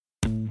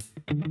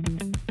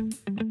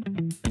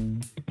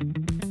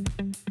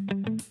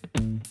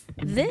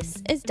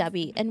This is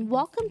Debbie, and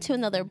welcome to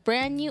another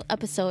brand new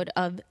episode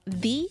of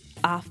The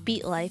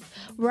Offbeat Life,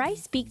 where I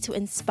speak to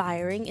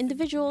inspiring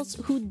individuals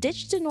who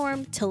ditch the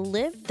norm to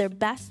live their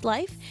best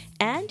life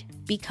and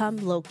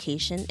become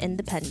location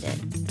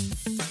independent.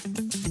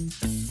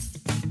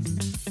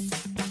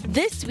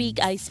 This week,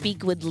 I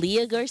speak with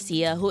Lia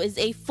Garcia, who is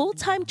a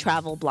full-time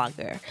travel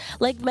blogger.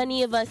 Like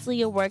many of us,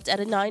 Lia worked at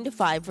a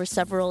 9-to-5 for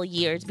several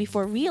years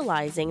before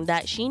realizing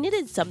that she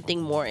needed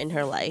something more in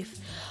her life.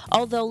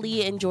 Although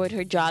Lia enjoyed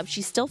her job,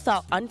 she still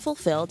felt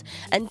unfulfilled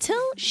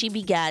until she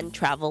began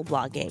travel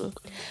blogging.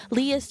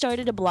 Lia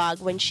started a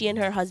blog when she and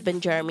her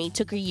husband Jeremy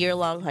took a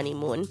year-long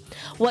honeymoon.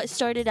 What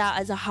started out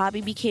as a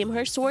hobby became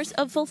her source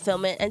of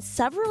fulfillment, and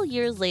several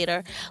years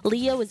later,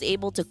 Lia was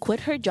able to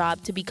quit her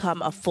job to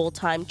become a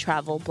full-time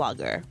travel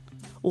blogger.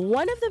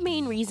 One of the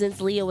main reasons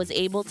Lia was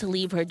able to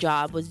leave her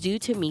job was due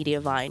to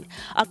Mediavine,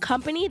 a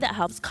company that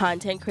helps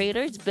content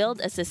creators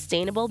build a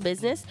sustainable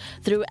business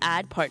through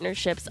ad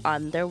partnerships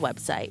on their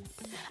website.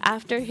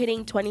 After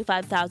hitting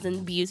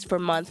 25,000 views per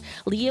month,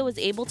 Lia was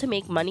able to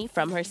make money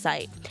from her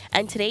site,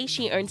 and today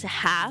she earns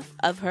half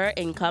of her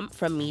income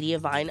from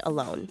Mediavine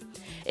alone.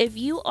 If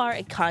you are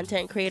a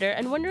content creator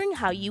and wondering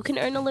how you can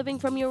earn a living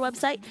from your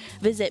website,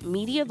 visit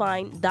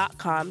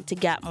Mediavine.com to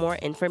get more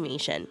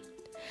information.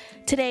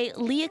 Today,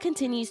 Lia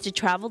continues to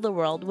travel the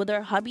world with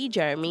her hubby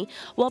Jeremy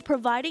while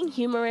providing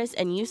humorous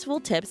and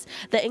useful tips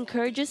that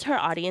encourages her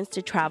audience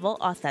to travel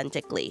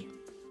authentically.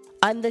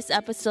 On this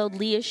episode,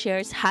 Lia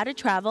shares how to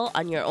travel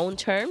on your own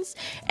terms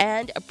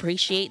and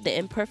appreciate the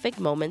imperfect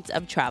moments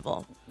of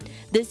travel.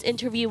 This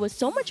interview was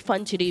so much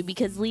fun to do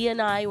because Lia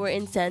and I were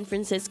in San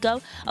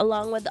Francisco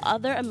along with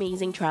other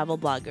amazing travel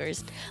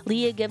bloggers.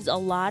 Lia gives a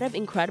lot of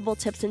incredible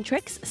tips and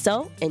tricks,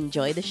 so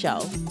enjoy the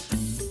show.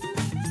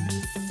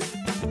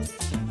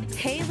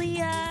 Hey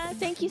Lia,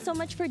 thank you so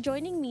much for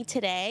joining me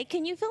today.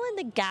 Can you fill in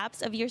the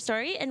gaps of your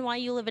story and why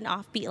you live an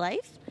offbeat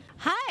life?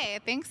 Hi,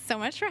 thanks so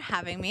much for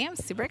having me. I'm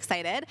super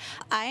excited.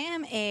 I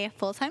am a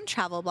full-time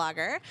travel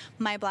blogger.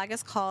 My blog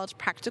is called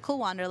Practical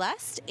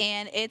Wanderlust,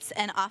 and it's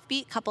an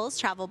offbeat couples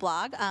travel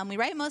blog. We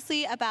write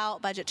mostly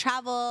about budget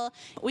travel.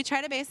 We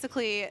try to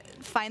basically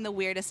find the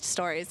weirdest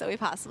stories that we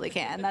possibly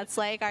can. That's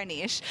like our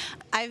niche.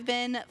 I've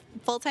been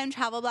full-time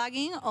travel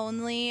blogging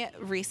only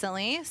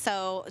recently,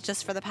 so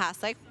just for the past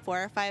 4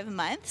 or 5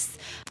 months.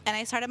 And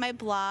I started my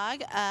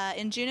blog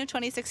in June of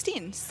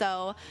 2016,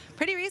 so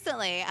pretty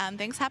recently.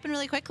 Things happen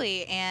really quickly.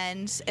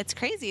 And it's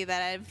crazy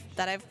that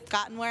I've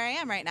gotten where I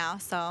am right now.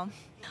 So,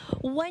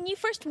 when you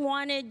first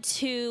wanted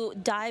to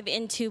dive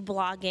into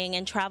blogging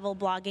and travel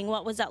blogging,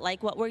 what was that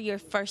like? What were your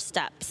first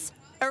steps?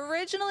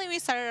 Originally, we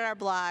started our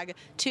blog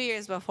 2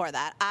 years before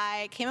that.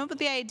 I came up with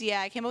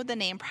the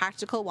name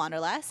Practical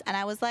Wanderlust, and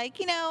I was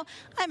like,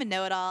 I'm a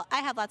know-it-all. I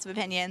have lots of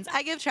opinions.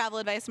 I give travel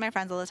advice to my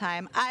friends all the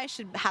time. I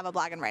should have a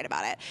blog and write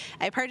about it.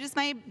 I purchased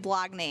my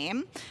blog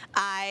name.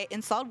 I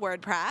installed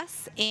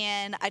WordPress,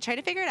 and I tried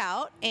to figure it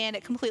out, and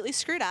it completely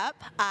screwed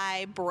up.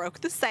 I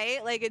broke the site,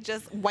 it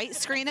just white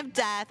screen of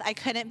death. I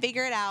couldn't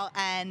figure it out,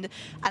 and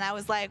I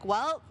was like,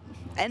 well,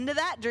 end of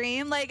that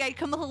dream. I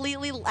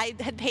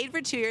had paid for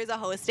 2 years of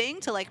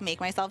hosting to make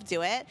myself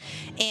do it,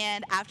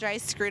 and after I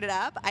screwed it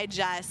up, I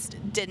just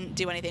didn't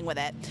do anything with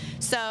it.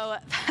 So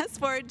fast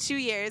forward 2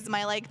 years,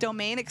 my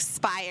domain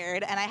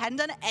expired, and I hadn't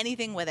done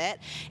anything with it.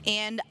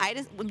 And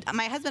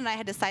my husband and I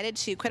had decided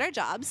to quit our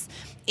jobs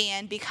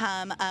and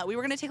become. We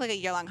were going to take a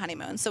year-long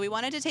honeymoon. So we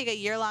wanted to take a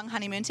year-long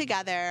honeymoon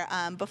together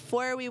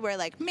before we were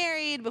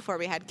married, before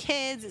we had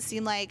kids. It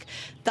seemed like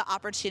the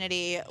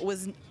opportunity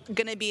was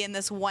going to be in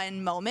this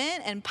one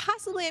moment, and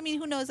possibly,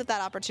 who knows if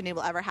that opportunity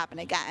will ever happen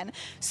again.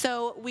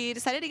 So we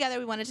decided together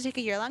we wanted to take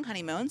a year-long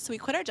honeymoon, so we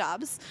quit our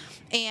jobs,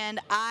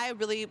 and I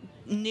really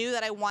knew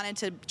that I wanted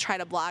to try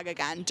to blog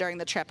again during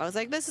the trip. I was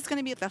like, this is going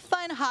to be a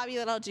fun hobby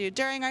that I'll do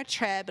during our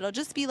trip. It'll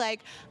just be a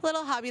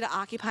little hobby to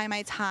occupy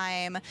my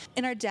time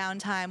in our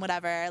downtime,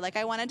 whatever.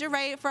 I wanted to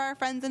write for our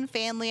friends and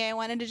family. I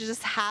wanted to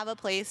just have a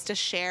place to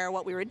share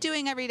what we were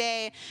doing every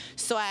day.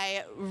 So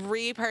I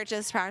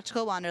repurchased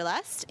Practical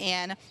Wanderlust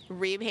and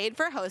repaid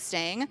for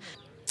hosting.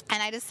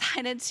 And I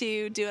decided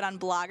to do it on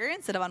Blogger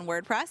instead of on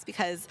WordPress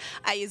because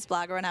I used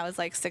Blogger when I was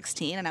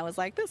 16, and I was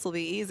like, this will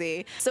be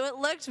easy. So it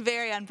looked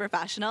very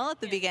unprofessional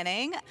at the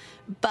beginning,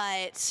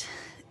 but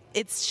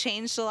it's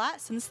changed a lot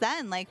since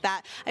then.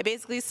 I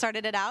basically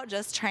started it out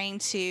just trying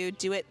to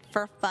do it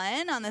for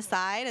fun on the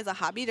side as a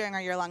hobby during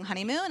our year-long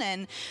honeymoon,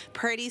 and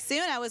pretty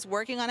soon I was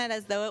working on it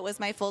as though it was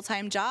my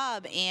full-time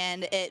job,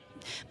 and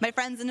my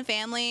friends and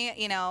family,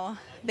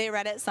 they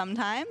read it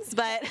sometimes,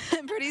 but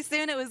pretty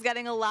soon it was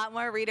getting a lot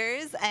more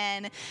readers,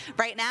 and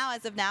right now,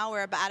 as of now,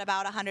 we're at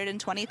about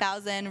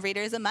 120,000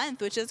 readers a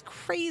month, which is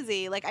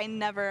crazy. I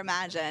never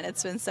imagined.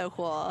 It's been so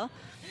cool.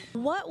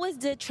 What was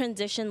the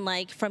transition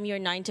like from your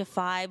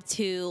 9-to-5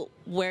 to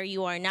where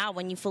you are now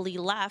when you fully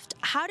left?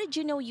 How did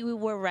you know you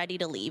were ready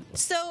to leave?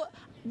 So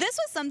This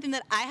was something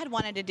that I had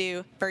wanted to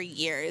do for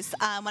years.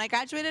 When I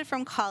graduated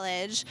from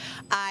college,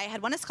 I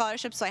had won a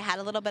scholarship, so I had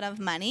a little bit of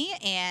money,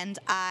 and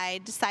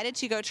I decided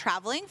to go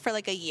traveling for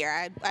like a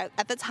year.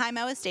 At the time,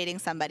 I was dating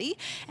somebody,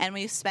 and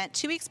we spent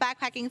 2 weeks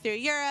backpacking through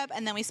Europe,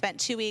 and then we spent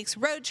 2 weeks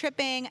road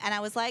tripping, and I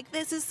was like,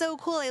 this is so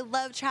cool. I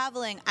love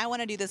traveling. I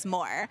want to do this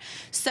more.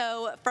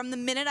 So from the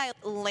minute I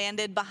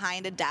landed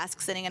behind a desk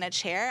sitting in a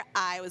chair,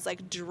 I was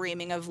like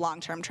dreaming of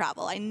long-term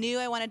travel. I knew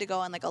I wanted to go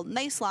on like a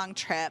nice long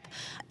trip,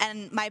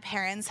 and my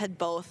parents had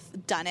both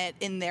done it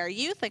in their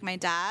youth, like my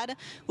dad,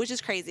 which is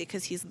crazy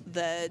because he's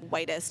the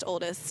whitest,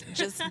 oldest,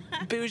 just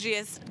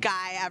bougiest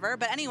guy ever.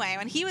 But anyway,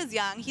 when he was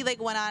young, he like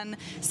went on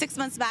 6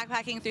 months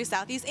backpacking through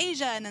Southeast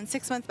Asia and then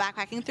 6 months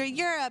backpacking through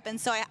Europe. And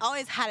so I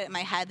always had it in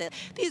my head that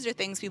these are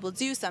things people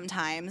do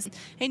sometimes.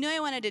 I knew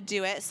I wanted to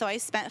do it, so I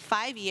spent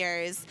 5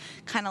 years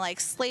kind of like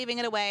slaving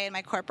it away in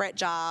my corporate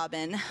job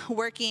and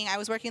working. I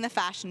was working in the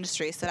fashion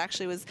industry, so it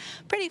actually was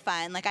pretty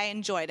fun. Like I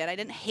enjoyed it. I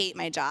didn't hate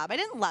my job. I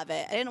didn't love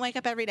it. I didn't wake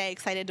up every day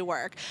excited to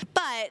work,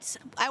 but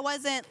I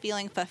wasn't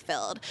feeling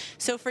fulfilled.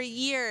 So for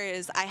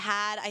years,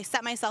 I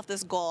set myself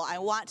this goal. I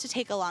want to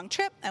take a long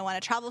trip. I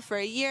want to travel for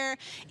a year,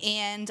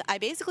 and I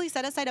basically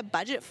set aside a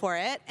budget for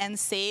it and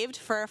saved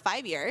for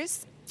 5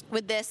 years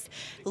with this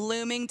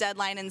looming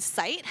deadline in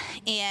sight.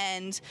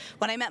 And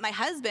when I met my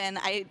husband,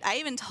 I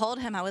even told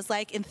him, I was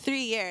like, in 3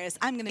 years,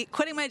 I'm going to be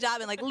quitting my job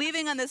and like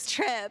leaving on this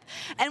trip.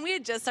 And we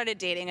had just started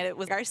dating, and it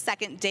was our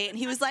second date. And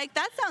he was like,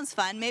 that sounds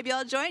fun. Maybe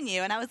I'll join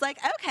you. And I was like,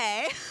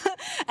 okay.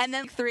 And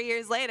then 3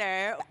 years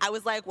later, I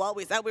was like, well,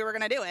 we said we were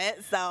going to do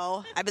it.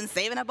 So I've been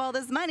saving up all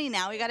this money.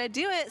 Now we got to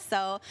do it.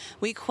 So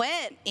we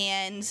quit,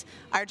 and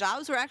our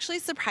jobs were actually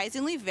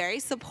surprisingly very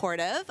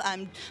supportive.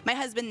 My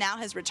husband now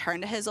has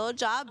returned to his old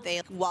job.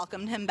 They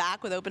welcomed him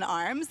back with open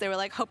arms. They were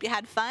like, hope you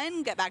had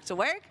fun, get back to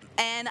work.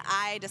 And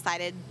I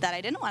decided that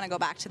I didn't want to go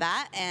back to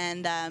that.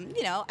 And,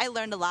 I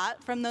learned a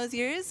lot from those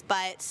years,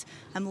 but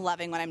I'm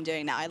loving what I'm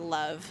doing now. I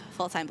love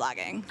full-time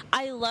blogging.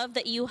 I love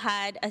that you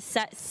had a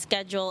set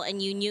schedule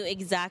and you knew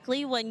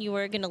exactly when you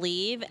were going to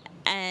leave.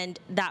 And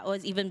that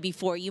was even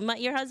before you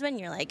met your husband.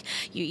 You're like,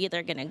 you're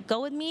either going to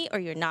go with me or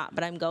you're not,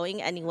 but I'm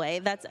going anyway.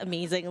 That's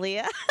amazing,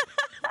 Lia.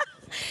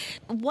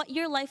 What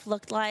your life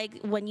looked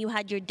like when you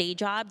had your day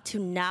job to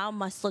now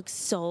must look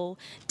so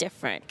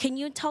different. Can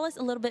you tell us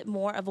a little bit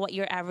more of what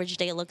your average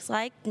day looks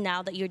like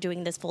now that you're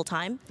doing this full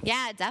time?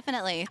 Yeah,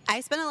 definitely. I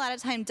spend a lot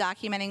of time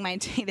documenting my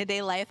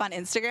day-to-day life on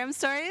Instagram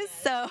stories,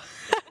 so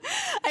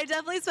I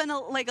definitely spend a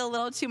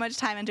little too much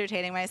time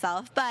entertaining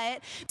myself.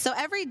 But so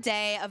every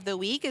day of the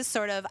week is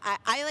sort of,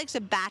 I like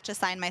to batch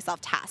assign myself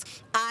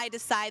tasks. I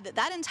decide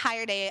that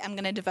entire day I'm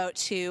going to devote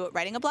to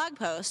writing a blog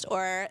post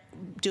or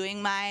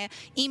doing my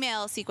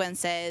email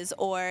sequences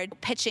or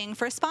pitching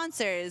for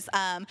sponsors.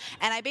 And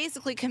I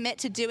basically commit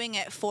to doing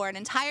it for an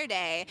entire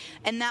day.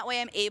 And that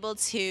way I'm able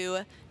to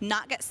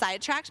not get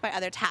sidetracked by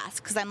other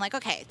tasks. Because I'm like,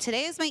 okay,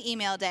 today is my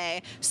email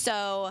day.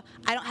 So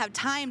I don't have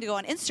time to go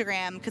on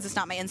Instagram because it's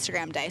not my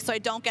Instagram day. So I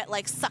don't get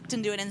sucked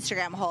into an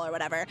Instagram hole or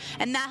whatever.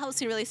 And that helps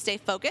me really stay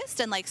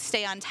focused and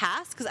stay on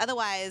task. Because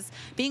otherwise,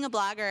 being a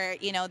blogger,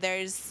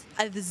 there's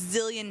a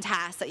zillion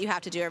tasks that you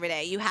have to do every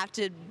day. You have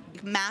to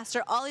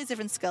master all these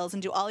different skills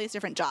and do all these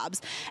different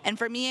jobs. And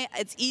for me,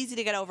 it's easy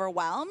to get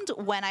overwhelmed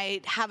when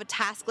I have a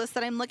task list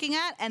that I'm looking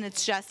at, and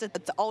it's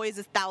always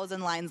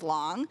 1,000 lines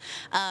long.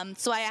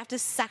 So I have to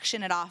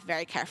section it off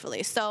very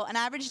carefully. So an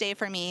average day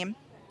for me,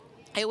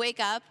 I wake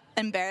up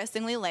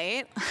embarrassingly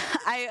late.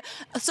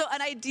 So an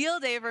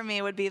ideal day for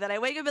me would be that I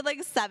wake up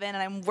at 7 and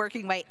I'm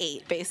working by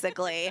 8,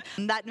 basically.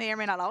 That may or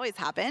may not always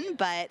happen,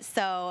 but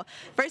so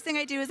first thing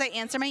I do is I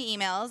answer my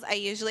emails. I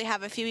usually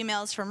have a few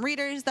emails from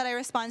readers that I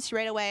respond to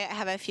right away. I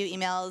have a few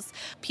emails,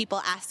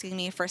 people asking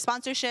me for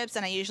sponsorships,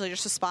 and I usually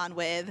just respond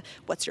with,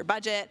 what's your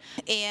budget?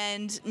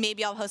 And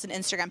maybe I'll post an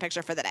Instagram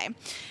picture for the day.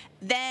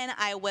 Then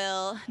I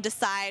will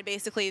decide,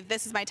 basically,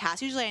 this is my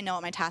task. Usually I know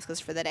what my task is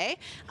for the day.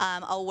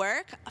 I'll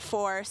work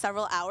for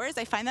several hours.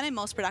 I find that I'm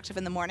most productive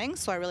in the morning,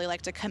 so I really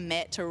like to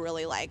commit to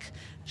really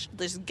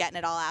just getting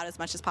it all out as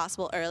much as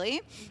possible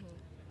early. Mm-hmm.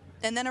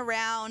 And then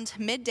around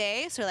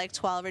midday, so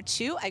 12 or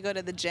 2, I go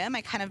to the gym.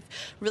 I kind of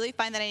really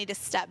find that I need to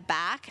step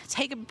back,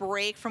 take a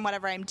break from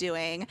whatever I'm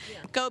doing,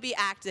 go be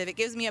active. It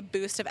gives me a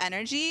boost of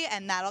energy,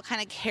 and that'll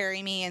kind of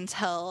carry me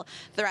until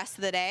the rest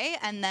of the day.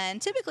 And then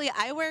typically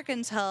I work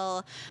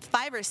until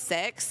 5 or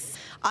 6.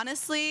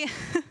 Honestly,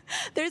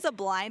 there's a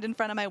blind in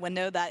front of my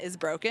window that is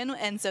broken,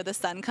 and so the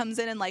sun comes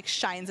in and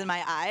shines in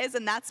my eyes,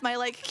 and that's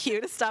my cue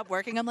to stop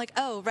working. I'm like,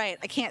 oh, right,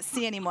 I can't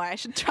see anymore. I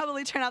should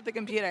probably turn off the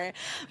computer.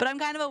 But I'm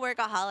kind of a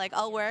workaholic.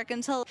 I'll work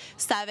until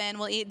 7,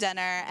 we'll eat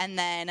dinner, and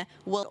then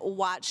we'll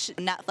watch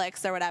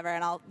Netflix or whatever,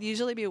 and I'll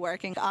usually be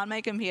working on my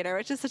computer,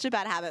 which is such a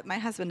bad habit. My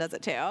husband does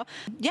it too.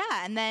 Yeah,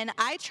 and then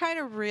I try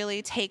to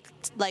really take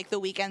the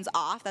weekends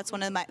off. That's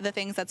one of the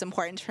things that's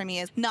important for me,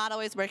 is not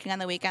always working on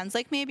the weekends.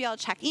 Maybe I'll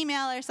check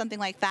email or something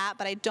like that,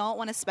 but I don't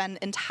want to spend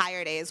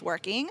entire days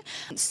working.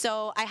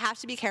 So I have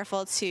to be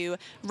careful to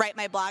write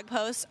my blog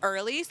posts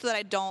early so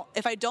that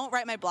if I don't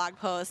write my blog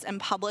post and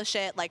publish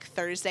it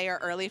Thursday or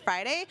early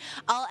Friday,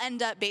 I'll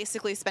end up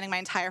basically spending my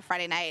entire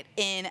Friday night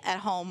at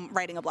home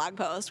writing a blog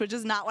post, which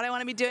is not what I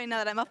want to be doing now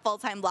that I'm a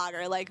full-time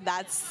blogger. Like,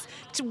 that's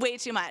way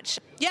too much.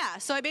 Yeah,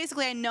 so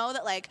I know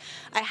that, like,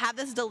 I have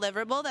this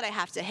deliverable that I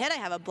have to hit. I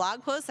have a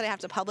blog post that I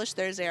have to publish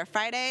Thursday or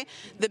Friday.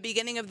 The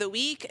beginning of the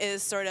week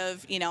is sort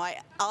of,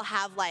 I'll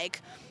have,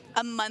 like,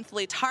 a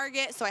monthly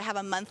target, so I have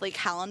a monthly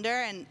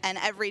calendar, and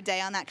every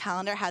day on that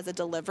calendar has a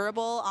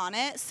deliverable on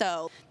it.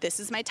 So this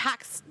is my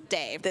tax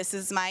day, this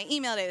is my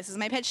email day, this is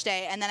my pitch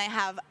day, and then I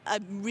have a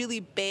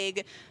really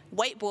big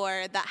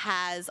whiteboard that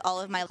has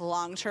all of my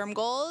long-term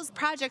goals,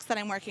 projects that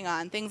I'm working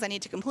on, things I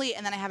need to complete,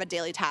 and then I have a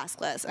daily task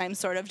list. I'm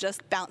sort of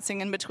just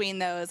bouncing in between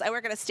those. I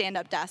work at a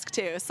stand-up desk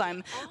too, so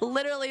I'm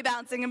literally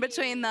bouncing in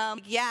between them.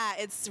 Yeah,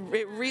 it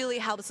really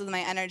helps with my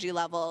energy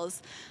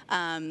levels. So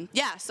I'm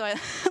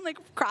like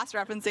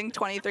cross-referencing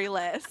 23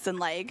 lists and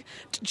like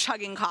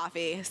chugging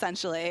coffee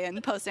essentially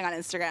and posting on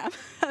Instagram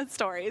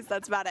stories.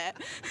 That's about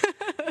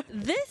it.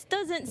 This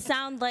doesn't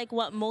sound like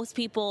what most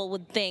people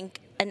would think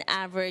an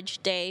average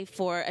day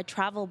for a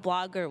travel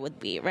blogger would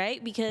be,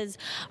 right? Because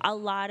a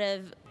lot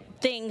of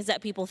things that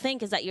people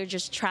think is that you're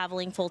just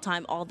traveling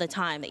full-time all the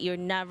time, that you're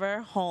never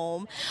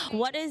home.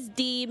 What is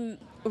the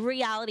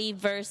reality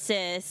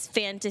versus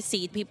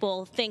fantasy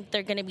people think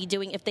they're going to be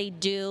doing if they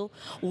do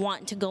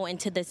want to go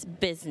into this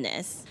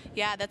business?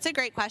 Yeah, that's a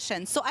great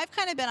question. So I've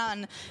kind of been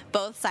on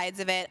both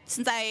sides of it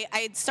since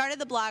I started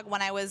the blog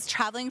when I was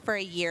traveling for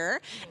a year,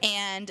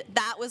 and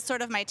that was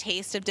sort of my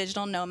taste of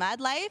digital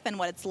nomad life and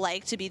what it's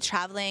like to be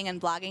traveling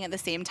and blogging at the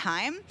same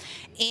time.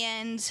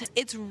 And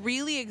it's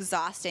really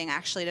exhausting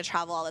actually to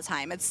travel all the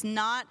time. It's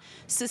not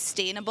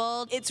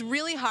sustainable. It's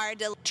really hard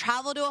to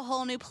travel to a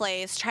whole new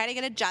place, try to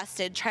get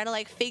adjusted, try to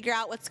like figure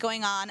out what's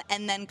going on,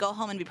 and then go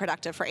home and be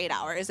productive for 8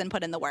 hours and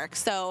put in the work.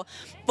 So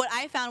what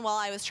I found while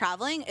I was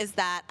traveling is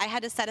that I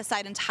had to set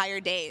aside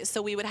entire days.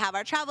 So we would have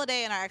our travel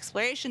day and our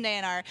exploration day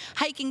and our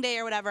hiking day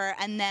or whatever,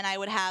 and then I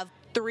would have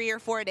 3 or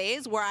 4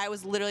 days where I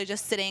was literally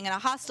just sitting in a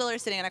hostel or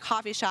sitting in a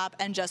coffee shop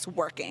and just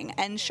working.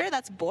 And sure,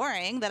 that's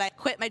boring that I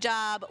quit my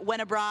job, went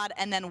abroad,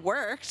 and then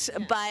worked,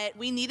 but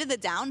we needed the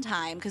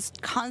downtime because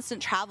constant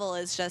travel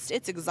is just,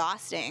 it's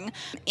exhausting.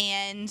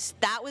 And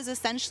that was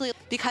essentially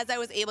because I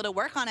was able to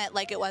work on it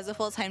like it was a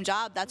full-time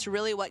job. That's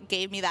really what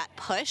gave me that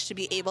push to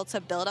be able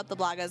to build up the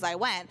blog as I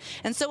went.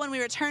 And so when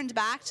we returned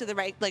back to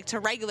to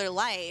regular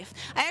life,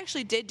 I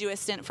actually did do a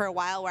stint for a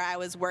while where I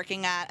was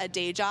working at a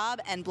day job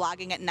and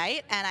blogging at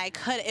night, and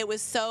it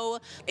was so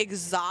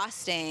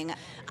exhausting.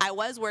 I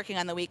was working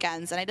on the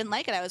weekends and I didn't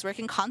like it. I was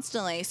working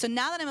constantly. So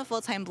now that I'm a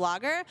full-time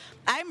blogger,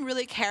 I'm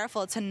really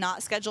careful to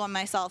not schedule on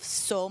myself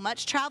so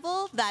much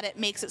travel that it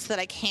makes it so that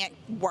I can't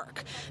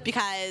work,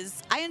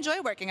 because I enjoy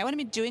working. I wouldn't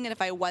be doing it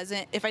if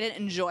I didn't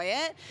enjoy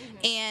it.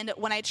 And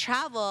when I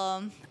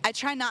travel, I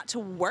try not to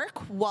work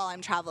while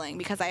I'm traveling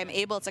because I am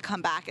able to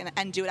come back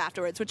and do it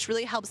afterwards, which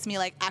really helps me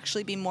like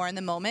actually be more in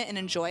the moment and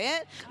enjoy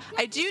it.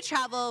 I do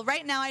travel.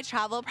 Right now I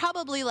travel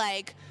probably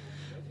like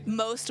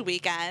most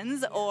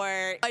weekends,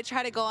 or I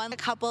try to go on a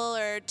couple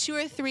or 2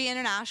 or 3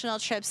 international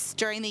trips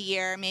during the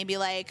year, maybe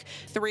like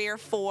 3 or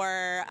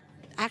 4.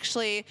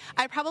 Actually,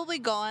 I probably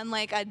go on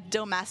like a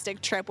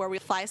domestic trip where we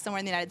fly somewhere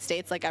in the United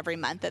States like every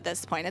month at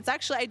this point.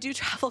 I do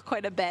travel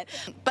quite a bit.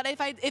 But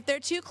if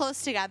they're too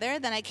close together,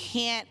 then I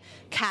can't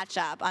catch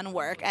up on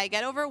work. I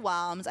get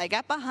overwhelmed, I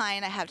get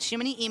behind, I have too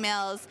many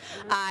emails.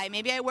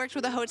 Maybe I worked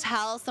with a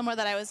hotel somewhere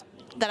that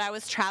I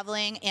was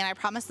traveling, and I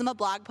promised them a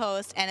blog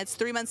post, and it's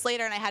 3 months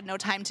later and I had no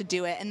time to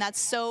do it. And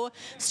that's so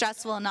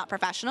stressful and not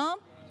professional.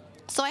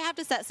 So I have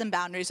to set some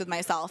boundaries with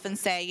myself and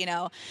say,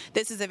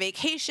 this is a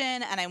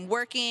vacation and I'm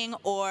working,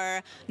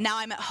 or now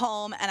I'm at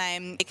home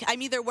and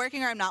I'm either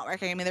working or I'm not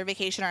working. I'm either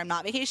vacation or I'm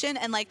not vacation.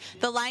 And like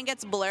the line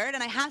gets blurred,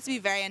 and I have to be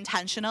very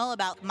intentional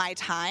about my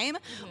time,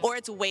 or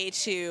it's way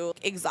too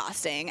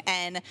exhausting.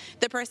 And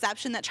the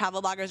perception that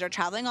travel bloggers are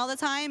traveling all the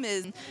time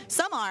is,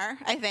 some are,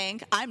 I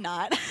think. I'm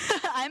not.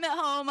 I'm at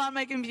home on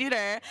my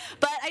computer.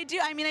 But I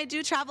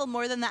do travel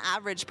more than the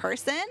average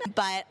person,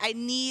 but I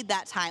need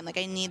that time. Like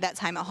I need that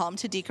time at home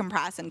to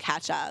decompress and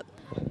catch up.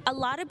 A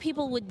lot of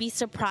people would be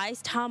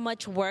surprised how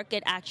much work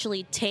it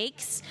actually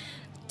takes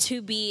to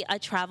be a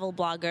travel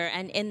blogger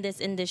and in this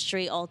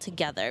industry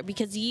altogether,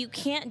 because you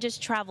can't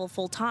just travel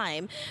full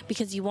time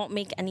because you won't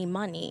make any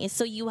money.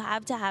 So you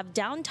have to have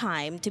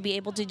downtime to be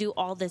able to do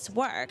all this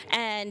work,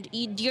 and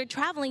you're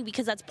traveling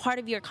because that's part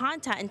of your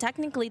content, and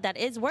technically that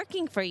is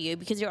working for you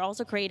because you're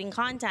also creating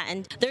content.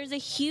 And there's a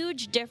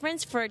huge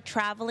difference for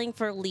traveling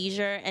for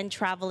leisure and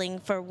traveling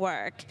for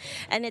work,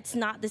 and it's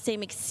not the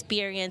same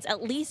experience,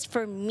 at least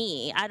for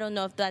me. I don't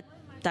know if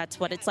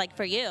that's what it's like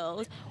for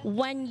you.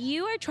 When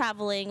you are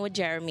traveling with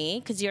Jeremy,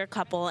 because you're a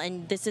couple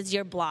and this is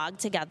your blog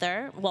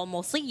together, well,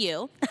 mostly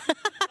you,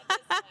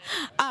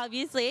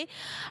 obviously,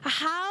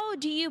 how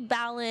do you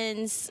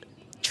balance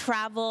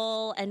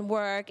travel and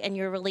work and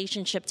your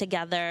relationship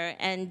together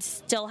and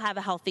still have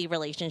a healthy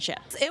relationship?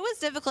 It was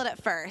difficult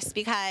at first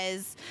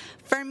because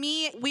for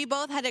me, we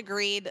both had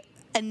agreed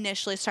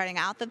initially starting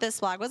out that this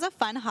blog was a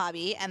fun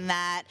hobby and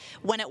that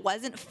when it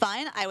wasn't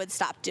fun, I would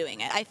stop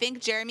doing it. I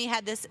think Jeremy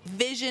had this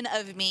vision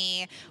of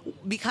me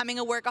becoming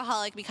a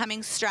workaholic,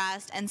 becoming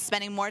stressed, and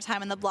spending more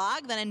time on the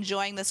blog than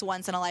enjoying this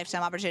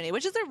once-in-a-lifetime opportunity,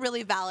 which is a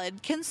really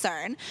valid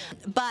concern.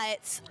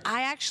 But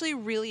I actually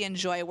really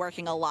enjoy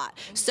working a lot.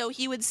 So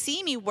he would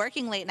see me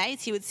working late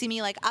nights. He would see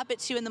me like up at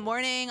 2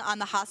 a.m. on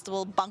the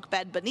hospital bunk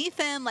bed beneath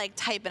him, like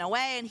typing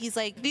away. And he's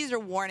like, these are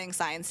warning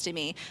signs to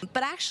me.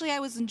 But actually, I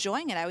was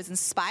enjoying it. I was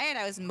inspired.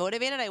 I was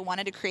motivated. I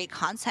wanted to create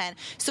content.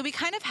 So we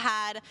kind of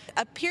had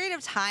a period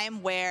of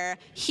time where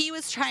he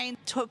was trying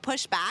to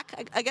push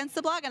back against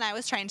the blog and I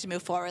was trying to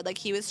move forward. Like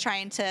he was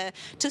trying to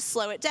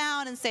slow it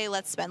down and say,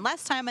 let's spend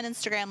less time on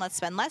Instagram. Let's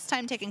spend less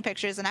time taking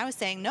pictures. And I was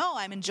saying, no,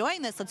 I'm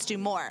enjoying this. Let's do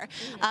more.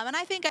 And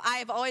I think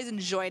I've always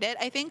enjoyed it.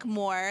 I think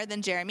more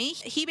than Jeremy.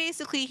 He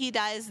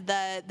does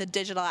the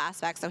digital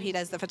aspect. So he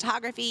does the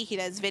photography. He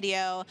does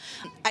video.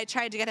 I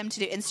tried to get him to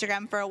do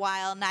Instagram for a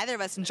while. Neither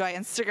of us enjoy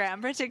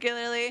Instagram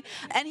particularly.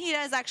 And he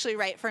does actually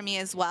write for me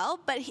as well.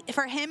 But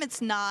for him,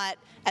 it's not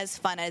as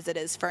fun as it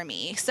is for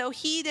me. So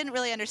he didn't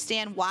really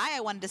understand why I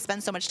wanted to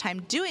spend so much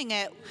time doing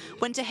it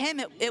when to him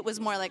it was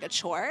more like a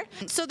chore.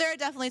 So there are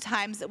definitely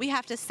times that we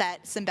have to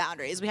set some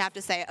boundaries. We have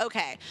to say,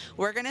 okay,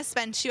 we're going to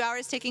spend 2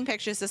 hours taking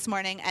pictures this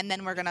morning and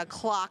then we're going to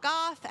clock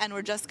off and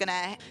we're just going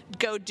to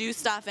go do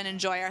stuff and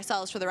enjoy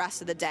ourselves for the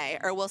rest of the day.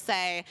 Or we'll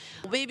say,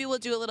 maybe we'll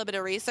do a little bit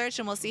of research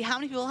and we'll see how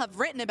many people have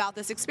written about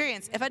this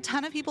experience. If a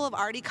ton of people have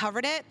already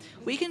covered it,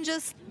 we can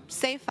just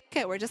say, fuck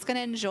it, we're just going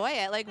to enjoy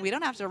it. Like, we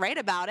don't have to write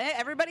about it.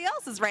 Everybody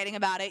else is writing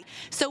about it.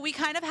 So we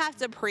kind of have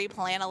to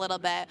pre-plan a little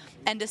bit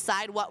and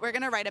decide what we're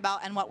going to write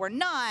about and what we're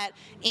not.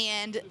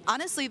 And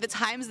honestly, the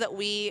times that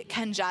we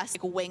can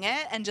just wing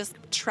it and just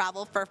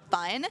travel for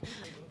fun,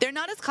 they're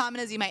not as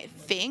common as you might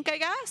think, I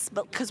guess,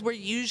 but because we're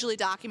usually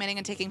documenting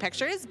and taking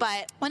pictures.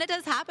 But when it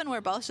does happen, we're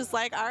both just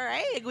like, all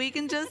right, we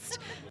can just,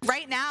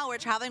 right now we're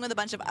traveling with a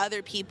bunch of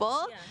other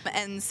people. Yeah.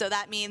 And so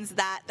that means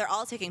that they're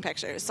all taking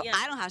pictures. So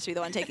I don't have to be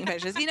the one taking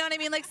pictures. You know what I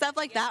mean? Like stuff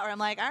like that where I'm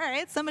like, all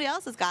right, somebody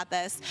else has got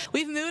this.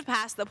 We've moved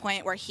past the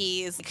point where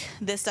he's like,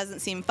 this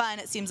doesn't seem fun.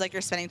 It seems like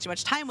you're spending too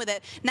much time with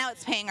it. Now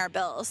it's paying our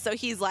bills. So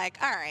he's like,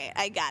 all right,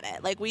 I get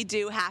it. Like we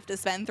do have to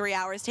spend 3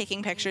 hours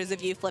taking pictures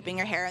of you flipping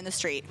your hair in the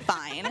street.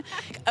 Fine.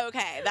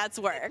 Okay, that's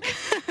work.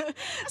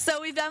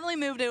 So we've definitely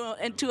moved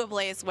into a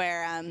place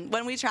where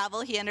when we travel,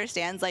 he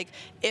understands like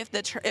if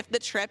the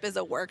trip is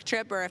a work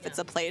trip or if it's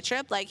a play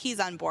trip, like he's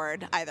on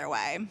board either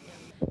way.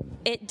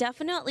 It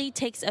definitely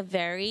takes a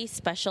very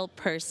special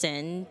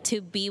person to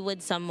be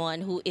with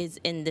someone who is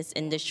in this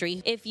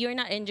industry. If you're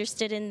not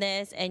interested in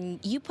this and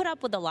you put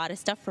up with a lot of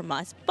stuff from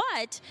us,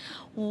 but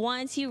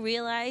once you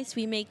realize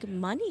we make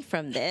money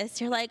from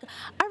this, you're like,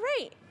 all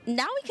right,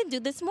 now we can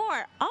do this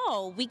more.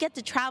 Oh, we get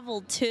to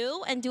travel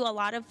too and do a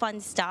lot of fun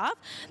stuff.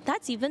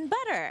 That's even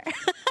better.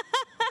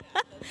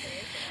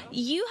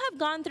 You have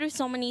gone through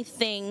so many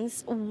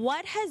things.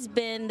 What has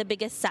been the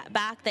biggest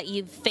setback that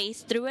you've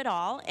faced through it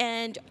all,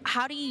 and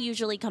how do you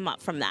usually come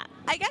up from that?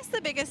 I guess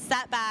the biggest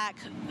setback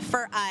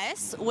for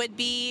us would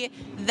be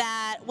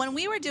that when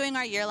we were doing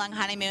our year-long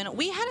honeymoon,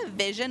 we had a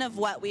vision of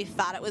what we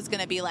thought it was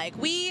going to be like.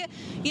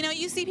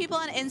 You see people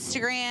on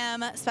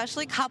Instagram,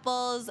 especially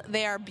couples,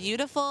 they are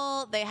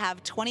beautiful. They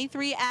have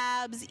 23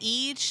 abs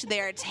each.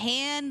 They're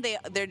tan.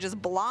 They're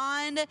just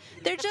blonde.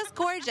 They're just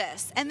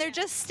gorgeous. And they're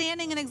just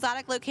standing in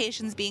exotic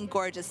locations being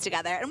gorgeous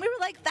together. And we were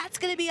like, that's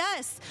going to be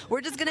us.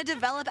 We're just going to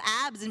develop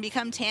abs and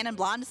become tan and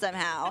blonde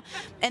somehow.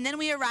 And then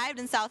we arrived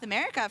in South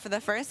America for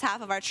the first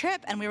half of our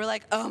trip, and we were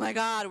like, oh my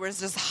God, we're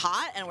just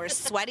hot and we're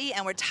sweaty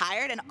and we're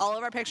tired and all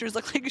of our pictures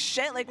look like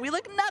shit. Like, we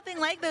look nothing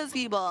like those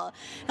people.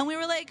 And we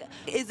were like,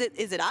 is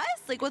it us?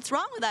 Like, what's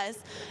wrong with us?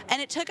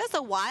 And it took us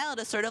a while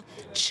to sort of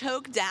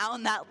choke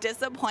down that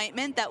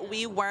disappointment that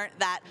we weren't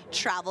that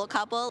travel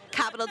couple,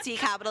 capital T,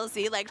 capital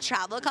C, like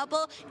travel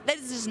couple. That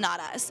is just not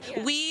us.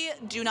 Yeah. We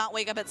do not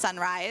wake up at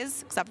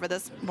sunrise, except for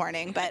this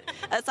morning. But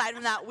aside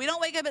from that, we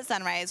don't wake up at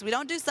sunrise. We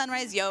don't do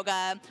sunrise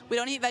yoga. We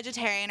don't eat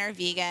vegetarian or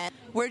vegan.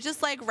 We're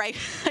just like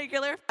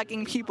regular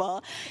fucking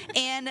people.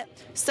 And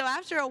so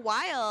after a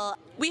while,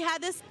 we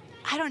had this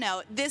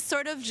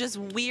sort of just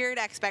weird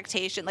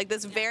expectation, like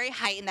this very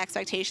heightened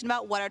expectation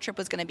about what our trip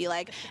was going to be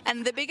like.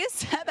 And the biggest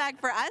setback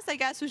for us, I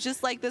guess, was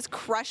just like this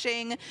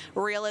crushing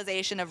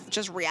realization of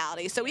just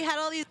reality. So we had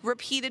all these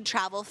repeated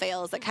travel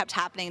fails that kept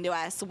happening to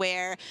us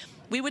where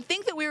we would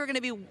think that we were going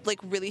to be like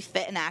really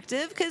fit and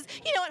active because,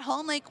 at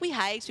home, like we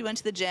hiked, we went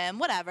to the gym,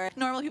 whatever,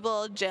 normal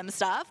people gym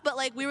stuff. But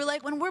like we were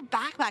like, when we're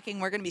backpacking,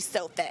 we're going to be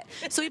so fit.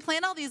 So we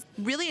planned all these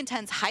really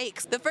intense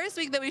hikes. The first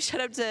week that we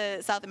showed up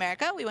to South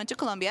America, we went to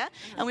Colombia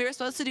and we were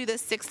supposed to do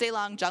this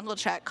 6-day-long jungle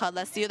trek called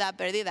La Ciudad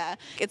Perdida.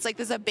 It's like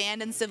this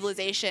abandoned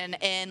civilization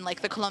in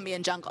like the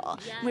Colombian jungle.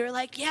 Yeah. We were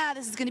like, yeah,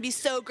 this is going to be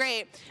so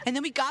great. And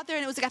then we got there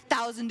and it was like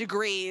 1,000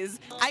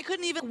 degrees. I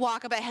couldn't even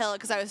walk up a hill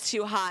because I was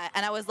too hot.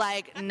 And I was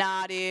like,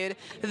 nah, dude.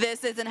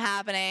 this isn't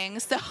happening.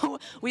 So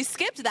we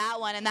skipped that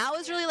one, and that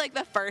was really like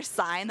the first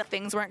sign that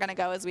things weren't going to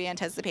go as we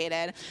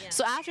anticipated. Yeah.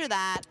 So after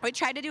that, we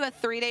tried to do a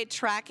 3-day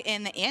trek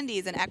in the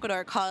Andes in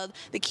Ecuador called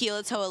the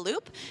Quilatoa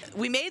Loop.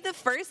 We made the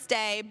first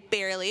day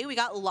barely. We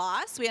got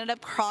lost. We ended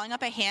up crawling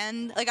up a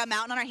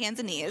mountain on our hands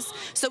and knees.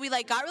 So we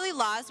got really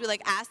lost. We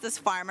asked this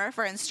farmer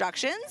for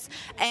instructions,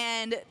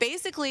 and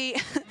basically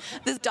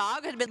this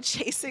dog had been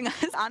chasing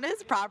us on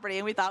his property,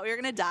 and we thought we were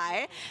going to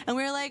die. And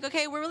we were like,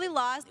 okay, we're really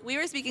lost. We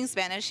were speaking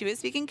Spanish. She was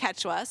speaking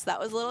Quechua, so that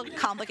was a little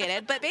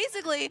complicated. But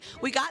basically,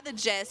 we got the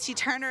gist. He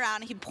turned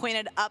around and he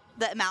pointed up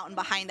the mountain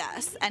behind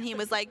us, and he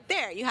was like,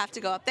 there, you have to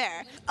go up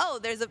there. Oh,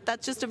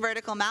 that's just a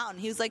vertical mountain.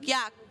 He was like,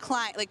 yeah,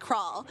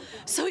 crawl.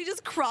 So we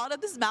just crawled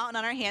up this mountain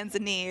on our hands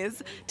and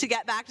knees to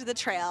get back to the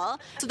trail.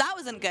 So that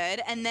wasn't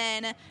good. And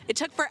then it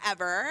took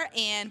forever,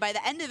 and by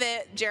the end of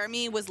it,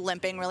 Jeremy was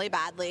limping really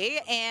badly.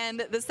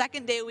 And the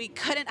second day, we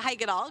couldn't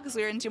hike at all because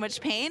we were in too much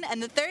pain.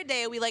 And the third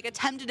day, we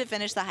attempted to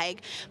finish the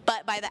hike,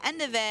 but by the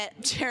end of it,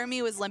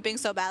 Jeremy was limping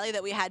so badly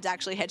that we had to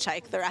actually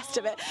hitchhike the rest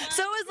of it.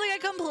 So it was a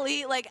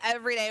complete,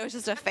 every day was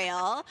just a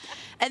fail.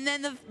 And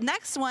then the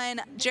next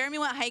one, Jeremy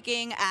went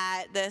hiking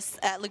at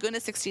Laguna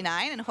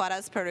 69 in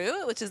Juarez,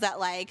 Peru, which is at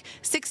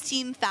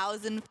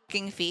 16,000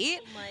 feet.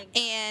 Oh,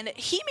 and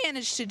he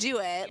managed to do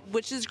it,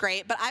 which is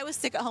great, but I was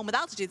sick at home with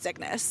altitude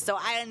sickness, so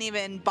I didn't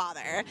even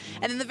bother.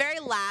 And then the very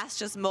last,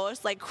 just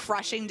most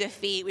crushing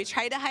defeat, we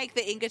tried to hike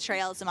the Inca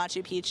Trail to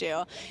Machu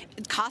Picchu.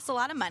 It costs a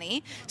lot of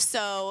money,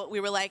 so we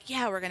were like,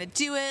 yeah, we're gonna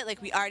do it.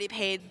 We already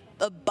paid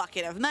a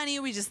bucket of money.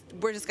 We're just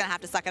gonna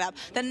have to suck it up.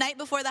 The night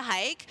before the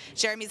hike,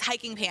 Jeremy's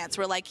hiking pants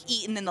were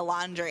eaten in the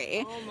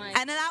laundry. Oh my.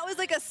 And then that was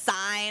a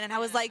sign, and I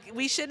was like,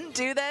 we shouldn't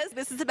do this.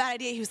 This is a bad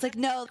idea. He was like,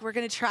 no, we're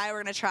gonna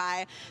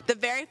try. The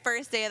very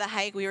first day of the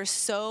hike, we were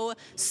so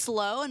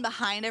slow and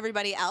behind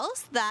everybody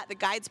else that the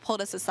guides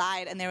pulled us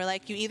aside, and they were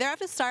like, you either have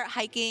to start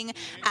hiking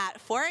at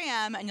 4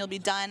 a.m. and you'll be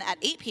done at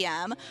 8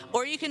 p.m.,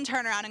 or you can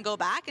turn around and go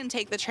back and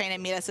take the train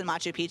and meet us in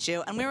Machu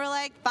Picchu. And we were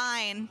like,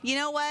 fine. You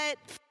know what?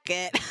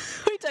 It.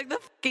 We took the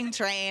fucking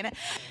train.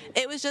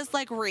 It was just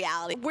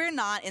reality. We're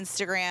not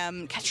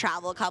Instagram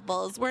travel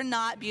couples. We're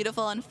not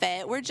beautiful and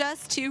fit. We're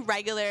just two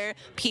regular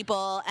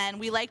people, and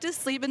we like to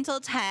sleep until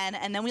 10,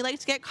 and then we like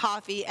to get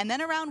coffee, and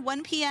then around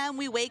 1 p.m.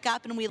 we wake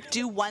up and we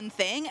do one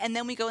thing, and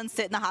then we go and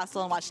sit in the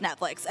hostel and watch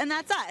Netflix. And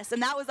that's us.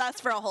 And that was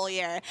us for a whole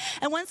year.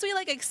 And once we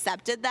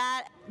accepted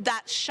that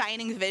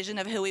shining vision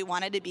of who we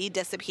wanted to be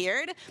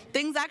disappeared,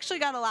 things actually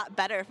got a lot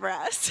better for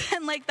us.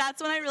 And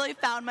that's when I really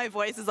found my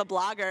voice as a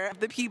blogger of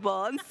the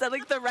people, instead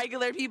the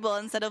regular people,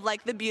 instead of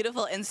the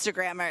beautiful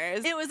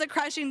Instagrammers. It was a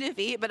crushing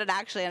defeat, but it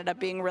actually ended up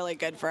being really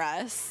good for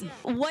us.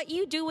 What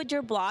you do with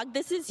your blog,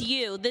 this is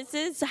you. This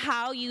is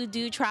how you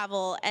do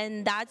travel,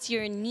 and that's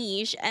your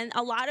niche. And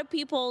a lot of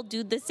people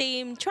do the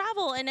same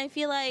travel, and I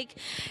feel like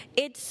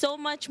it's so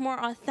much more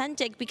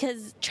authentic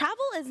because travel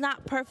is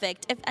not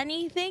perfect. If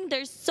anything,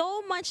 there's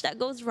so much that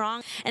goes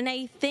wrong, and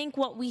I think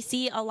what we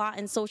see a lot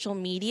in social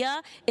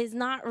media is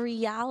not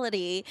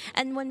reality.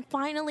 And when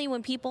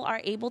people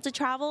are able to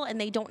travel and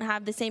they don't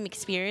have the same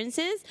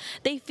experiences,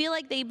 they feel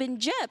like they've been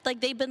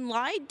gypped, they've been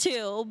lied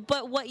to.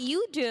 But what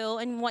you do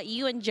and what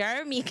you and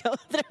Jeremy go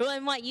through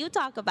and what you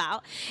talk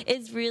about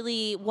is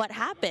really what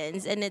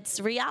happens, and it's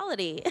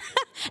reality.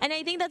 And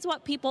I think that's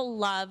what people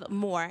love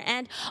more.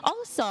 And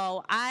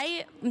also,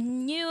 I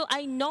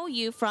know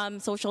you from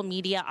social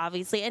media,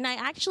 obviously, and I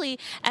actually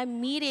am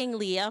meeting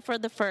Lia for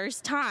the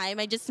first time.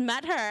 I just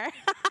met her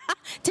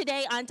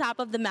today on top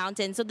of the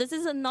mountain. So this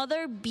is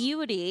another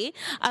beauty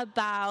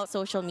about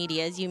social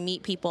media, is you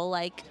meet people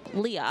like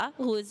Lia,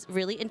 who is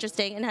really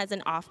interesting and has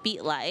an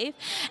offbeat life.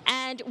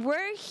 And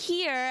we're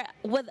here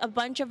with a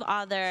bunch of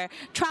other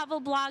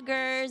travel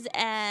bloggers,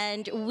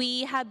 and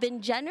we have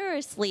been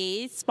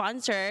generously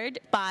sponsored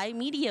by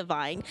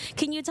Mediavine.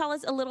 Can you tell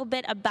us a little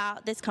bit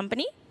about this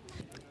company?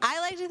 I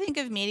like to think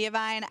of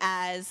Mediavine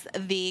as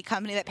the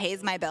company that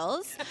pays my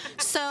bills.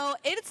 So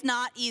it's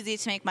not easy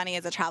to make money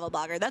as a travel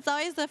blogger. That's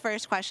always the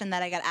first question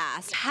that I get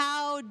asked.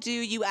 How do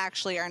you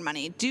actually earn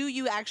money? Do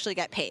you actually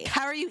get paid?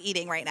 How are you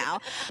eating right now?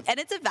 And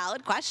it's a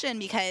valid question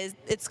because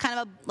it's kind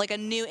of a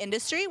new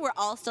industry. We're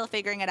all still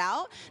figuring it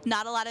out.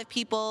 Not a lot of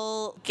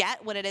people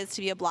get what it is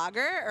to be a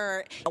blogger,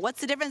 or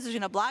what's the difference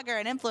between a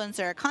blogger, an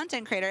influencer, a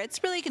content creator.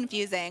 It's really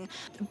confusing.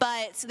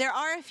 But there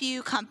are a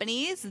few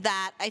companies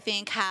that I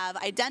think have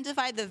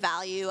identified the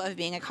value of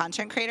being a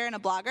content creator and a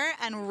blogger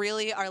and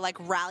really are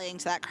rallying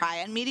to that cry.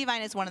 And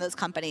Mediavine is one of those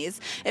companies.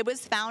 It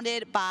was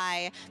founded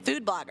by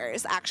food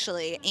bloggers,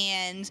 actually.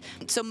 And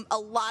so a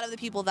lot of the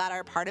people that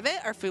are part of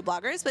it are food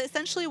bloggers. But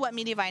essentially what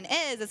Mediavine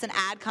is, it's an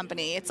ad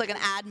company. It's an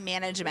ad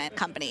management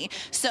company.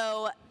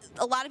 So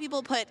a lot of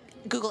people put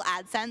Google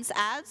AdSense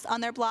ads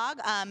on their blog.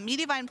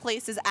 Mediavine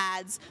places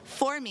ads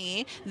for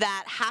me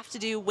that have to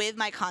do with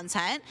my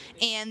content,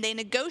 and they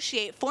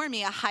negotiate for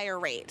me a higher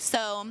rate.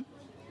 So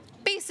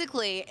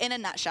basically, in a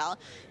nutshell,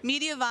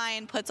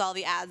 Mediavine puts all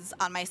the ads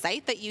on my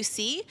site that you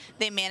see.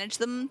 They manage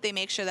them. They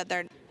make sure that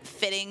they're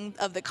fitting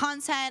of the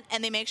content,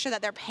 and they make sure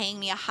that they're paying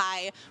me a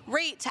high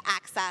rate to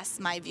access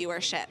my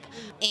viewership.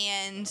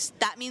 And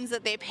that means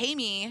that they pay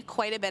me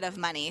quite a bit of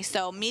money.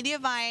 So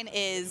Mediavine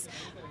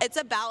it's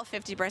about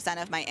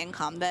 50% of my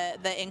income,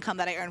 the income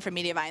that I earn from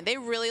Mediavine. They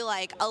really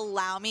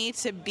allow me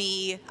to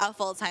be a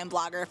full-time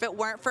blogger. If it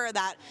weren't for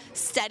that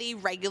steady,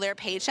 regular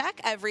paycheck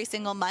every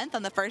single month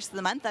on the first of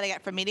the month that I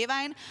get from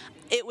Mediavine,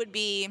 it would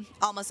be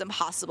almost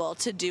impossible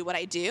to do what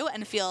I do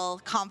and feel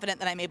confident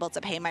that I'm able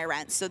to pay my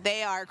rent. So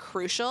they are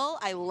crucial.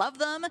 I love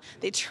them.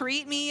 They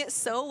treat me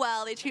so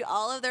well. They treat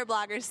all of their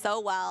bloggers so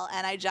well,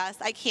 and I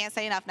can't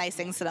say enough nice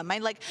things to them. My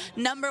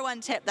number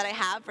one tip that I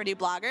have for new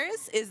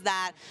bloggers is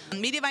that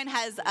Mediavine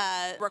has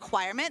a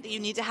requirement that you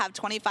need to have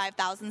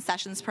 25,000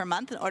 sessions per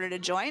month in order to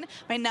join.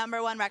 My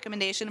number one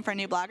recommendation for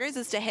new bloggers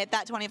is to hit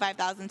that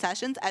 25,000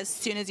 sessions as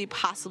soon as you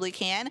possibly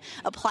can.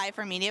 Apply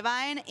for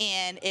Mediavine,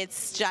 and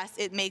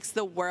it makes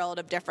the world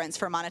of difference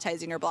for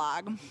monetizing your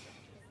blog.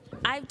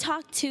 I've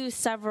talked to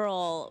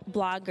several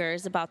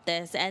bloggers about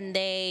this, and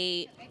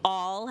they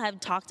all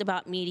have talked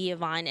about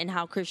Mediavine and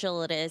how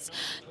crucial it is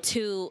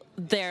to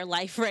their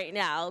life right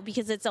now,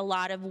 because it's a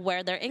lot of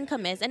where their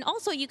income is. And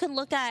also, you can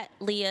look at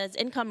Lia's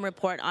income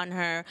report on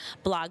her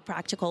blog,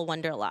 Practical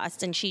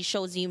Wanderlust, and she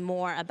shows you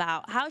more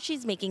about how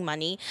she's making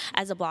money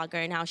as a blogger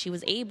and how she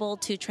was able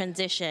to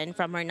transition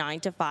from her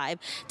 9-to-5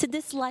 to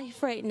this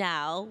life right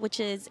now,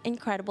 which is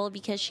incredible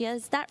because she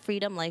has that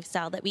freedom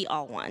lifestyle that we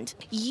all want.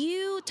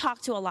 You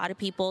talk to a lot of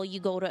people, you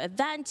go to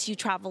events, you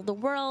travel the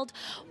world.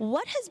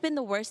 What has been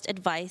the worst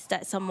advice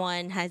that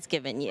someone has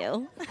given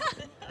you?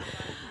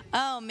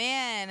 Oh,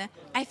 man.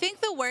 I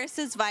think the worst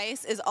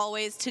advice is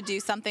always to do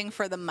something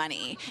for the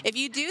money. If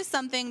you do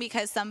something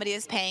because somebody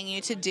is paying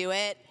you to do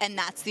it, and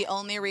that's the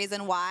only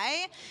reason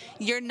why,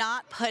 you're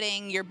not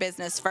putting your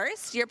business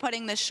first. You're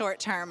putting the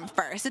short term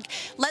first.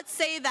 Let's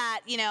say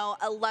that,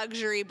 a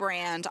luxury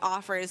brand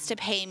offers to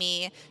pay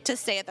me to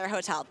stay at their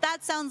hotel.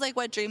 That sounds like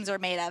what dreams are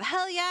made of.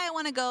 Hell yeah, I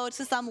want to go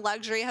to some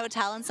luxury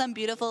hotel in some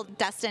beautiful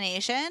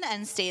destination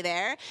and stay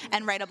there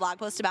and write a blog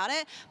post about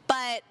it.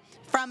 But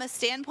from a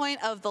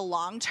standpoint of the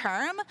long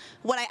term,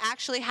 what I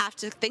actually have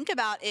to think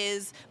about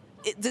is,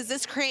 does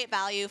this create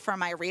value for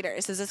my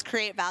readers? Does this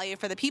create value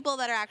for the people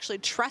that are actually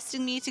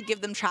trusting me to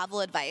give them travel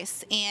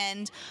advice?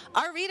 And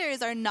our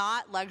readers are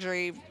not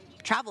luxury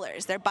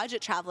travelers. They're budget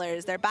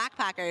travelers. They're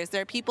backpackers.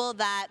 They're people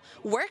that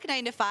work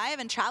 9-to-5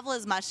 and travel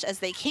as much as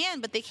they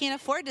can, but they can't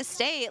afford to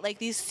stay at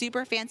these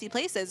super fancy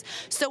places.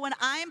 So when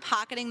I'm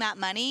pocketing that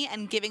money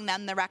and giving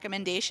them the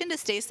recommendation to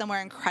stay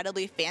somewhere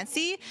incredibly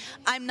fancy,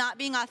 I'm not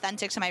being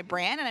authentic to my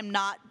brand, and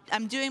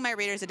I'm doing my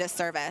readers a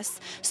disservice.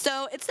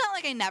 So it's not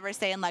like I never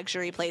stay in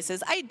luxury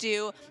places. I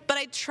do, but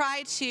I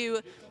try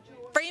to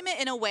frame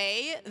it in a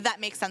way that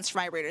makes sense for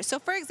my readers. So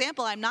for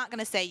example, I'm not going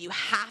to say you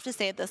have to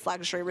stay at this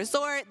luxury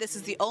resort. This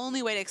is the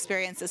only way to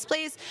experience this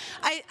place.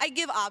 I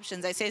give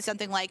options. I say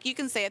something like, you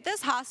can stay at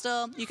this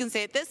hostel, you can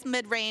stay at this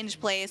mid-range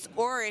place,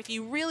 or if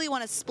you really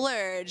want to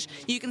splurge,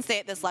 you can stay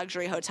at this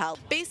luxury hotel.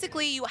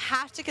 Basically, you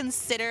have to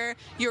consider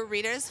your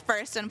readers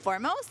first and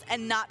foremost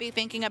and not be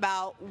thinking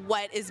about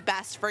what is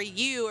best for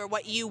you or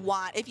what you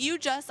want. If you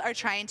just are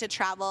trying to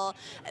travel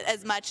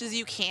as much as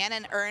you can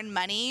and earn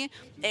money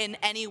in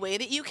any way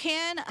that you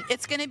can,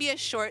 it's going to be a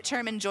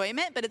short-term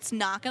enjoyment, but it's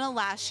not going to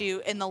last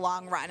you in the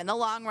long run. In the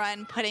long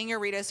run, putting your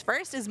readers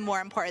first is more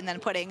important than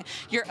putting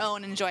your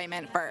own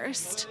enjoyment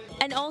first.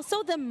 And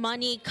also the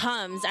money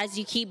comes as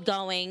you keep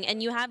going,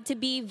 and you have to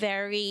be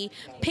very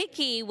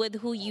picky with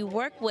who you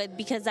work with,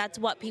 because that's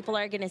what people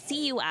are going to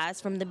see you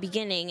as from the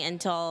beginning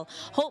until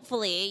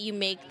hopefully you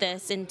make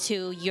this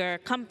into your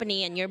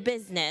company and your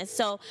business.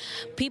 So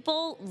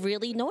people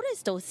really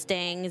notice those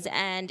things,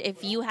 and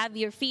if you have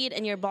your feed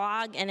and your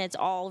blog and it's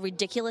all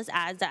ridiculous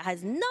ads that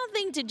has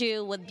nothing to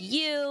do with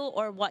you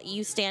or what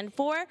you stand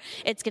for,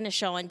 it's going to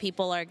show, and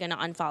people are going to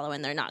unfollow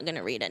and they're not going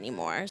to read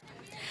anymore.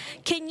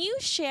 Can you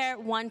share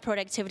one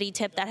productivity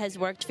tip that has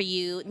worked for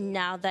you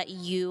now that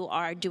you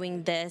are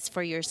doing this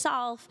for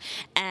yourself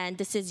and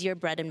this is your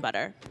bread and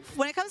butter?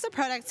 When it comes to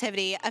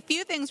productivity, a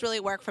few things really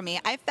work for me.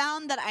 I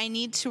found that I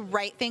need to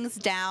write things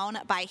down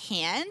by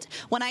hand.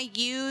 When I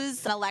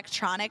use an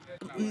electronic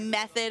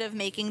method of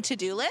making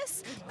to-do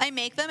lists, I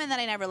make them and then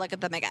I never look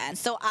at them again.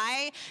 So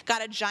I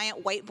got a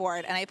giant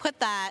whiteboard and I put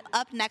that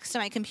up next to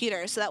my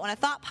computer so that when a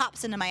thought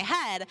pops into my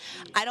head,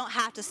 I don't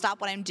have to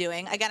stop what I'm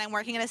doing. Again, I'm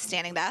working at a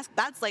standing desk.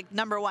 That's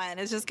number one,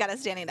 is just get a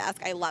standing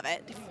desk. I love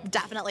it.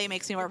 Definitely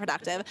makes me more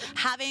productive.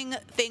 Having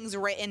things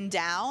written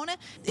down,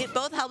 it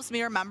both helps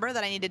me remember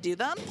that I need to do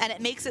them, and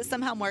it makes it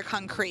somehow more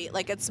concrete.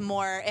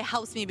 It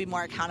helps me be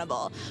more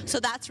accountable. So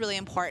that's really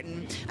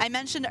important. I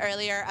mentioned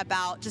earlier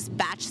about just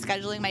batch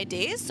scheduling my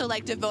days. So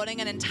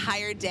devoting an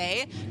entire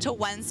day to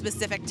one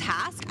specific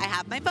task. I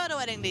have my photo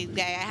editing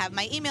day, I have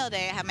my email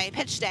day, I have my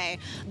pitch day.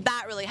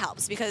 That really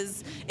helps,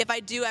 because if I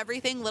do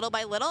everything little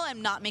by little,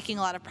 I'm not making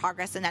a lot of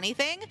progress in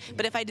anything.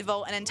 But if I devote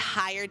devote an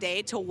entire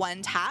day to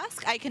one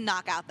task, I can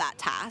knock out that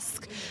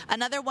task.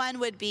 Another one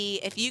would be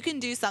if you can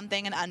do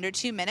something in under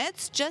 2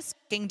 minutes, just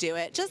fucking do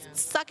it. Just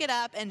suck it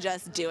up and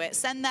just do it.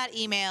 Send that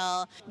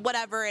email,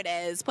 whatever it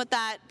is. Put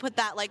that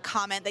like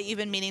comment that you've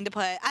been meaning to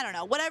put. I don't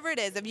know, whatever it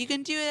is. If you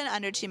can do it in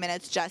under 2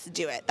 minutes, just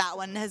do it. That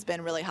one has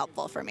been really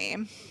helpful for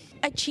me.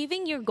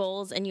 Achieving your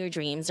goals and your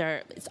dreams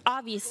it's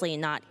obviously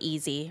not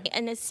easy,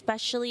 and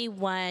especially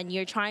when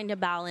you're trying to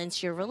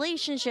balance your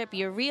relationship,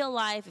 your real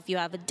life, if you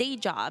have a day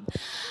job.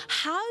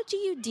 How do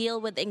you deal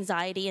with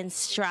anxiety and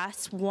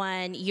stress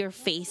when you're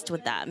faced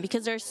with them?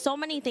 Because there's so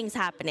many things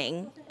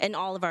happening in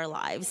all of our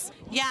lives.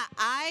 Yeah,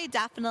 I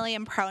definitely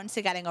am prone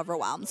to getting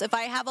overwhelmed. If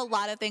I have a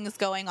lot of things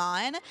going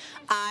on,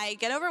 I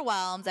get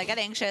overwhelmed, I get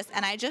anxious,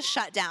 and I just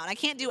shut down. I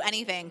can't do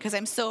anything because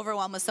I'm so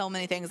overwhelmed with so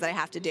many things that I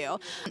have to do.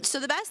 So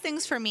the best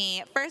things for me,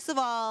 first of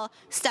all,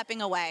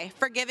 stepping away,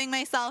 forgiving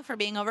myself for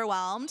being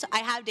overwhelmed. I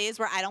have days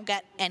where I don't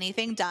get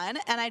anything done,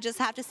 and I just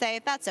have to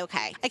say, that's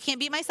okay. I can't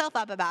beat myself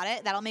up about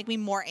it. That'll make me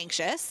more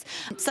anxious.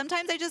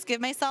 Sometimes I just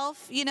give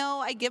myself,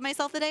 I give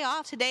myself the day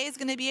off. Today is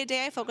going to be a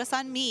day I focus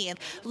on me. And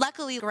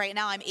luckily, right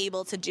now, I'm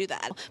able to do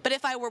that. But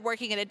if I were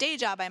working at a day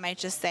job, I might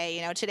just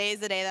say, today's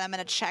the day that I'm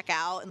going to check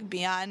out and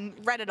be on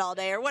Reddit all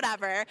day or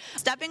whatever.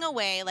 Stepping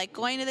away, like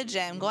going to the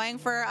gym, going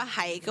for a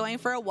hike, going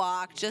for a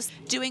walk, just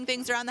doing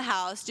things around the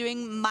house,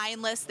 doing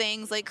mindless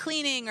things like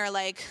cleaning or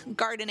like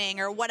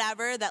gardening or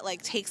whatever that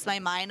like takes my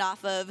mind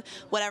off of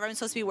whatever I'm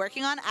supposed to be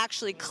working on,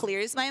 actually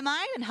clears my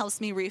mind and helps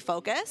me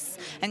refocus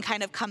and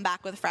kind of come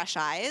back with fresh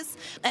eyes.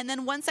 And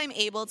then once I'm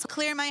able to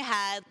clear my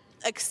head,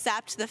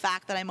 accept the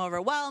fact that I'm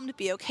overwhelmed,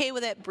 be okay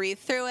with it, breathe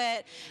through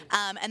it,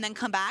 and then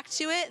come back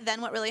to it,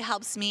 then what really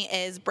helps me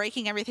is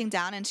breaking everything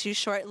down into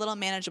short, little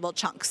manageable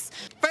chunks.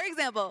 For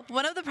example,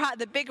 one of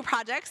the big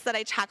projects that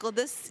I tackled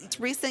this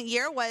recent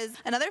year was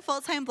another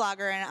full-time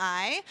blogger and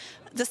I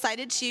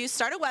decided to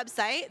start a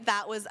website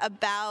that was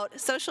about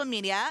social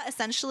media,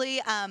 essentially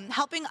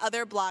helping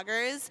other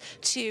bloggers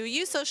to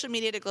use social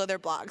media to grow their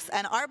blogs.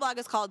 And our blog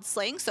is called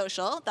Slaying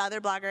Social. The other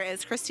blogger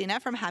is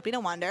Christina from Happy to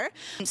Wonder.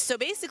 So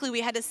basically,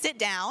 we had to sit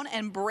down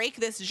and break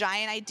this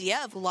giant idea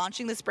of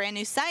launching this brand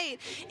new site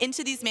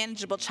into these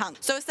manageable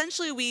chunks. So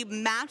essentially, we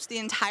mapped the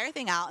entire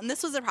thing out, and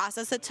this was a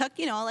process that took,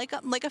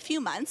 like a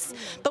few months.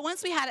 But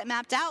once we had it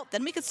mapped out,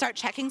 then we could start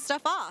checking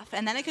stuff off,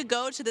 and then it could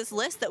go to this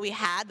list that we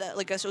had that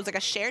it was like a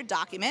shared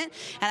document,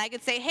 and I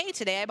could say, hey,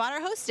 today I bought our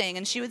hosting,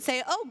 and she would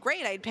say, oh,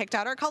 great, I picked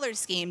out our color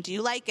scheme. Do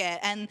you like it?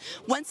 And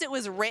once it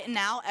was written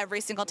out,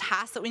 every single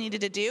task that we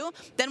needed to do,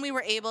 then we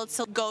were able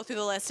to go through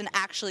the list and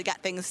actually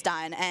get things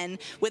done. And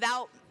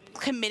without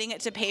committing it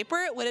to paper,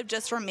 it would have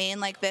just remained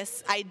like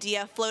this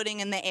idea floating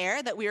in the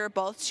air that we were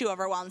both too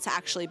overwhelmed to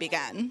actually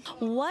begin.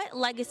 What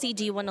legacy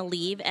do you want to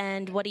leave,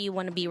 and what do you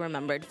want to be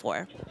remembered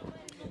for?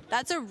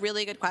 That's a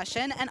really good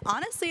question, and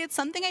honestly, it's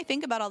something I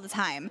think about all the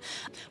time.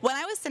 When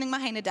I was sitting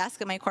behind a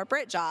desk at my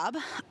corporate job,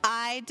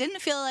 I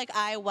didn't feel like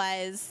I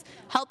was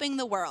helping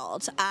the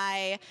world.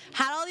 I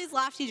had all these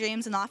lofty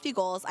dreams and lofty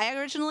goals. I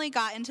originally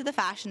got into the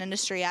fashion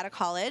industry out of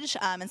college,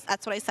 and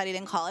that's what I studied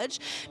in college,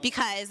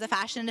 because the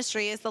fashion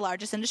industry is the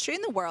largest industry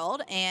in the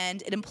world,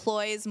 and it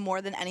employs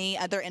more than any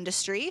other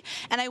industry,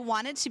 and I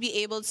wanted to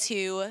be able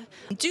to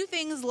do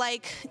things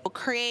like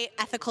create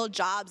ethical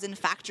jobs in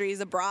factories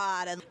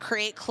abroad and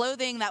create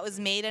clothing that was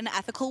made in an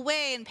ethical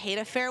way and paid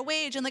a fair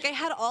wage. And I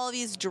had all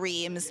these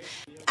dreams.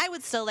 I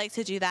would still like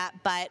to do that,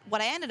 but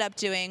what I ended up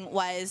doing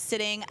was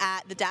sitting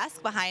at the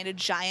desk behind a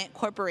giant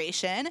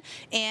corporation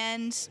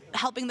and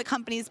helping the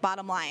company's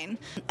bottom line.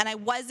 And I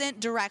wasn't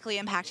directly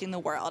impacting the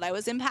world. I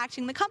was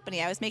impacting the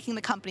company. I was making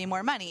the company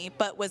more money.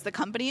 But was the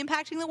company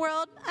impacting the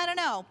world? I don't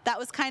know. That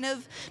was kind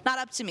of not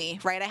up to me,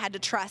 right? I had to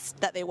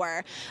trust that they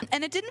were.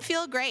 And it didn't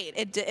feel great.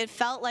 It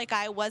felt like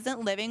I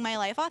wasn't living my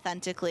life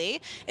authentically.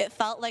 It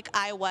felt like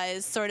I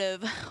was sort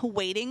of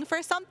waiting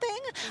for something.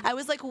 I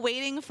was like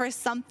waiting for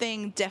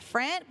something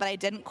different, but I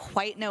didn't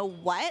quite know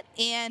what.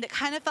 And it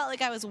kind of felt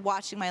like I was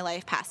watching my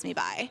life pass me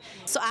by.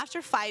 So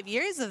after 5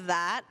 years of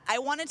that, I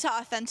wanted to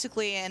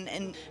authentically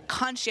and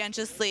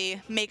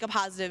conscientiously make a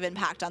positive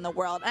impact on the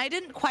world. And I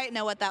didn't quite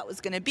know what that was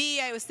going to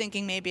be. I was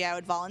thinking maybe I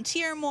would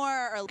volunteer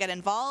more or get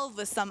involved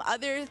with some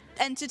other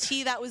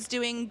entity that was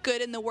doing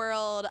good in the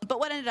world. But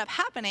what ended up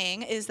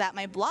happening is that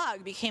my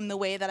blog became the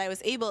way that I was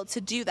able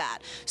to do that.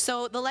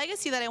 So the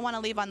legacy that I want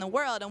to leave on the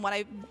world, and what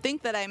I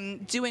think that I'm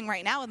doing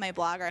right now with my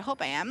blog, or I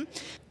hope I am,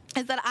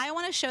 is that I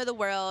want to show the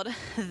world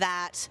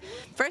that,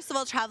 first of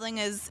all, traveling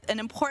is an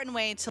important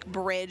way to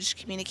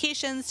bridge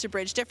communications, to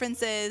bridge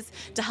differences,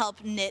 to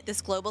help knit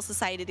this global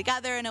society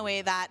together in a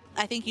way that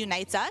I think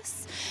unites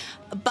us.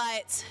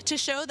 But to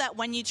show that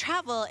when you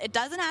travel, it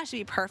doesn't have to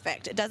be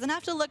perfect. It doesn't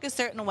have to look a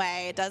certain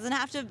way. It doesn't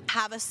have to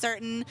have a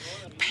certain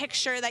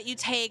picture that you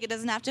take. It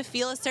doesn't have to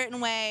feel a certain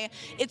way.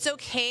 It's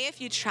okay if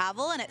you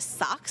travel and it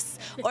sucks,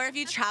 or if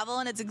you travel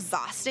and it's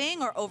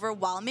exhausting or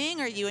overwhelming,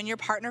 or you and your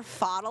partner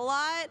fought a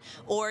lot,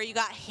 or you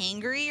got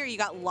hangry, or you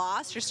got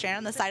lost, or stranded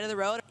on the side of the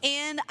road.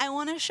 And I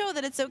want to show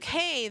that it's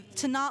okay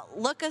to not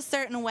look a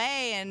certain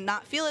way and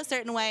not feel a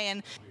certain way,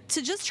 and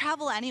to just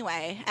travel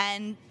anyway.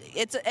 And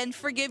and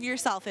forgive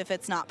yourself if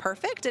it's not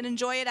perfect, and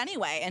enjoy it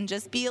anyway, and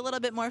just be a little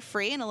bit more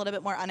free and a little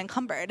bit more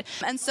unencumbered.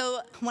 And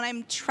so when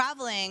I'm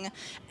traveling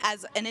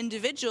as an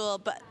individual,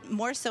 but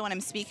more so when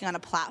I'm speaking on a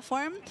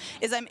platform,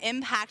 is I'm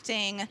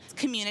impacting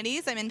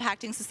communities, I'm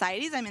impacting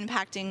societies, I'm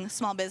impacting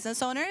small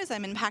business owners,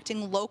 I'm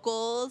impacting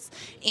locals,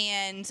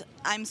 and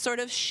I'm sort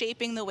of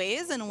shaping the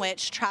ways in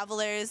which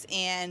travelers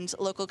and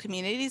local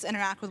communities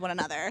interact with one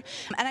another.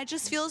 And it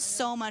just feels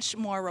so much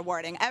more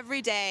rewarding.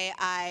 Every day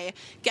I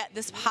get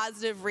this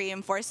positive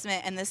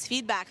reinforcement and this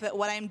feedback that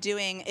what I'm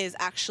doing is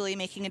actually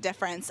making a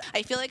difference.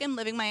 I feel like I'm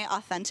living my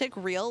authentic,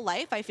 real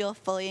life. I feel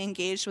fully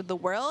engaged with the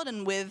world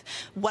and with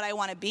what I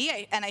want to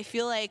be. And I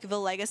feel like the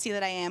legacy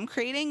that I am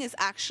creating is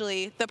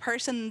actually the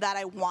person that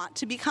I want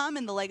to become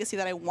and the legacy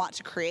that I want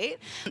to create.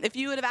 If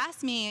you would have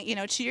asked me,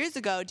 2 years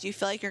ago, do you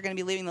feel like you're going to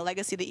be leaving the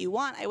legacy that you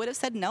want? I would have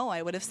said no.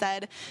 I would have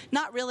said,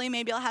 not really.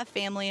 Maybe I'll have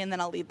family and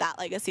then I'll leave that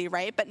legacy,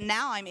 right? But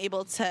now I'm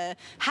able to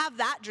have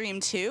that dream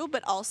too,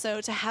 but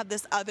also to have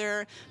this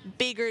other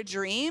bigger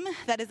dream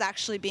that is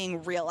actually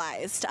being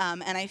realized.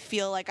 And I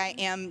feel like I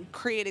am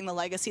creating the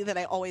legacy that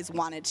I always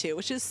wanted to,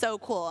 which is so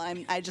cool.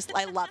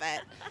 I love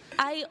it.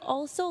 I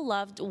also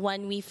loved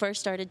when we first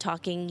started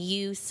talking,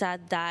 you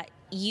said that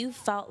you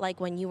felt like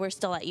when you were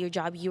still at your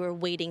job, you were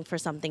waiting for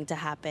something to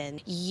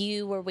happen.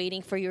 You were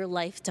waiting for your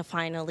life to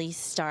finally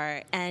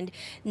start. And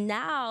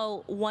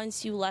now,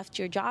 once you left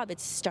your job,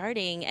 it's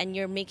starting and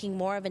you're making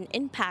more of an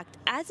impact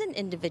as an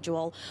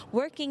individual,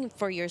 working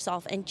for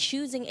yourself and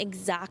choosing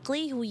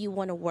exactly who you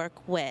want to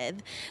work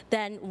with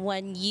than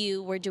when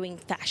you were doing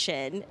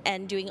fashion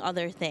and doing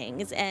other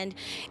things. And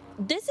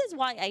this is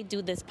why I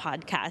do this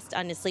podcast,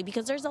 honestly,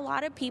 because there's a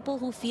lot of people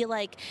who feel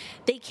like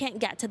they can't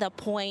get to the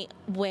point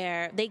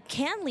where they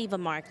can leave a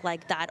mark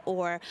like that,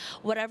 or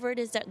whatever it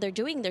is that they're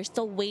doing, they're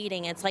still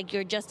waiting. It's like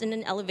you're just in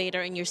an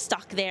elevator and you're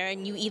stuck there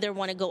and you either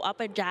want to go up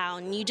or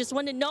down and you just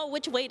want to know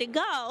which way to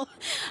go.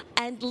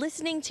 And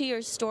listening to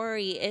your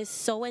story is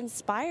so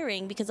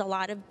inspiring because a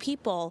lot of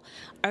people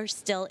are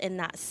still in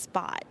that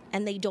spot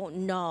and they don't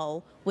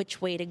know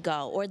which way to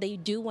go, or they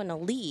do want to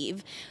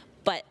leave,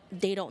 but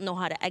they don't know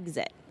how to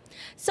exit.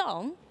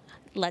 So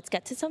let's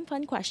get to some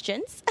fun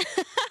questions.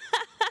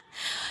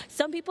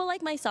 Some people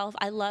like myself,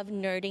 I love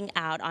nerding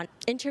out on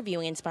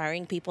interviewing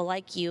inspiring people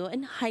like you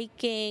and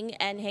hiking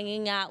and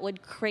hanging out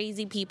with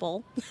crazy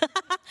people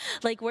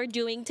like we're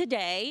doing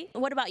today.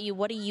 What about you?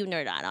 What do you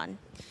nerd out on?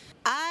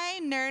 I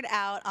nerd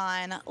out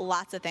on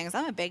lots of things.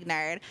 I'm a big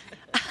nerd.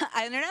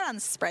 I nerd out on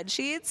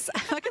spreadsheets. I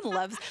fucking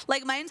love,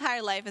 my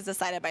entire life is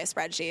decided by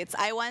spreadsheets.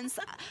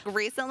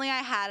 Recently I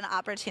had an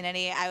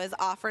opportunity. I was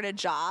offered a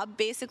job,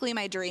 basically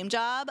my dream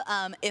job.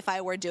 If I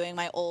were doing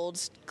my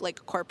old,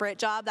 corporate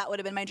job, that would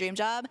have been my dream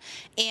job.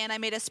 And I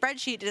made a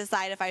spreadsheet to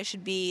decide if I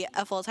should be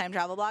a full-time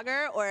travel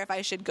blogger or if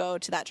I should go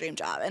to that dream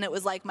job. And it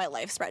was my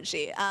life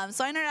spreadsheet.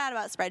 So I nerd out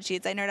about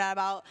spreadsheets. I nerd out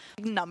about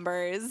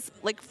numbers,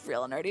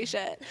 real nerdy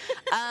shit.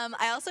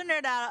 I also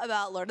nerd out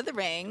about Lord of the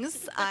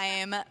Rings.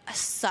 I'm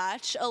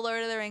such a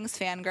Lord of the Rings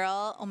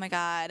fangirl. Oh my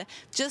God.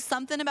 Just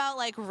something about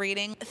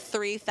reading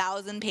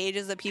 3,000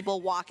 pages of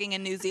people walking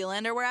in New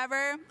Zealand or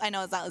wherever. I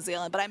know it's not New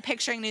Zealand, but I'm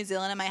picturing New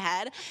Zealand in my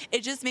head.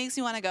 It just makes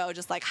me want to go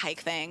just hike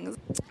things.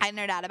 I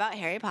nerd out about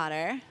Harry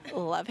Potter.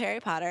 Love Harry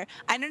Potter.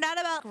 I nerd out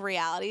about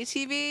reality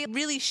TV,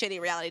 really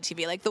shitty reality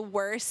TV, the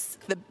worse,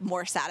 the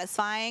more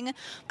satisfying.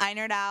 I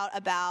nerd out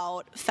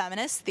about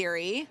feminist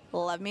theory.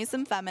 Love me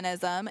some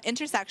feminism.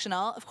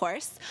 Intersectional, of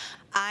course.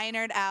 I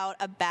nerd out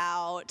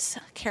about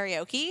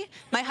karaoke.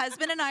 My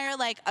husband and I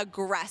are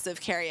aggressive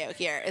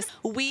karaokeers.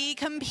 We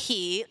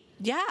compete.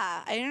 Yeah,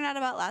 I nerd out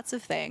about lots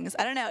of things.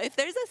 I don't know. If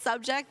there's a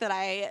subject that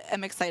I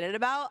am excited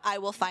about, I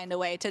will find a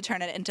way to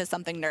turn it into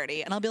something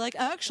nerdy. And I'll be like,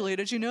 actually,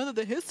 did you know that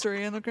the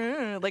history and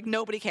the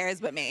nobody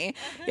cares but me.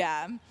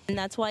 Yeah. And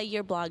that's why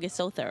your blog is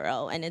so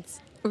thorough and it's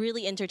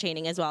really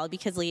entertaining as well,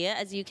 because Lia,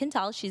 as you can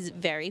tell, she's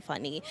very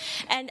funny.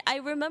 And I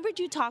remembered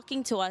you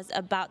talking to us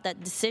about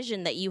that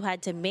decision that you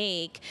had to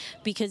make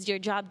because your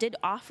job did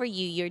offer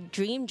you your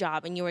dream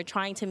job and you were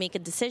trying to make a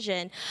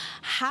decision.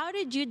 How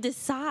did you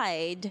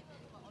decide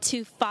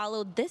to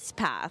follow this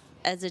path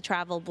as a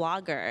travel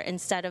blogger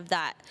instead of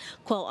that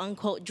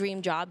quote-unquote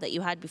dream job that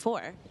you had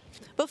before?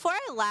 Before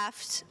I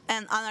left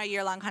and on our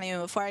year-long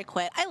honeymoon, before I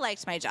quit, I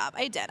liked my job.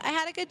 I did. I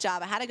had a good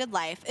job. I had a good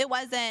life. It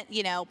wasn't,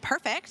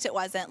 perfect. It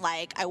wasn't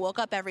I woke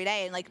up every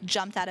day and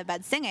jumped out of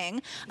bed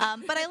singing,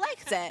 but I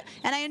liked it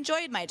and I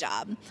enjoyed my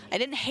job. I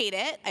didn't hate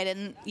it. I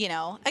didn't,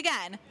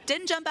 again,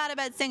 didn't jump out of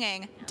bed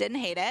singing, didn't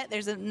hate it.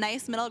 There's a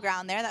nice middle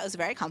ground there that was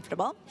very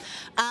comfortable.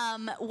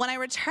 When I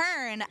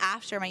returned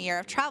after my year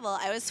of travel,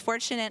 I was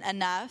fortunate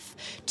enough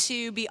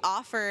to be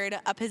offered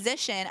a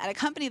position at a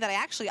company that I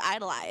actually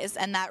idolize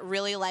and that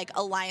really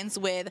aligns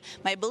with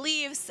my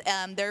beliefs.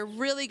 They're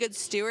really good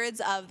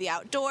stewards of the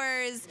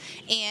outdoors,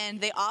 and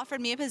they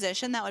offered me a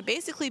position that would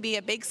basically be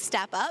a big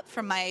step up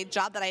from my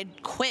job that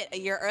I'd quit a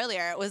year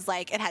earlier. It was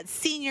it had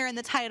senior in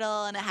the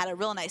title, and it had a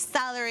real nice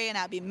salary, and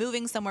I'd be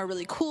moving somewhere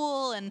really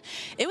cool, and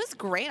it was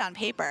great on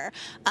paper.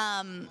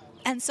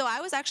 And so I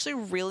was actually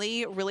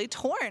really, really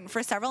torn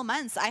for several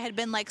months. I had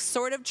been like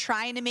sort of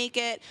trying to make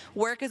it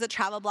work as a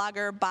travel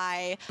blogger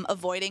by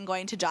avoiding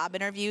going to job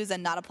interviews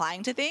and not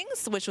applying to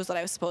things, which was what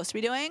I was supposed to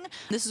be doing.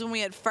 This is when we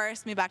had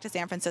first moved back to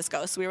San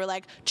Francisco. So we were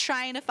like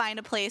trying to find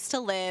a place to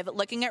live,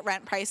 looking at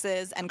rent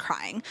prices and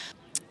crying.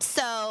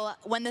 So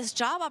when this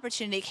job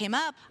opportunity came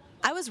up,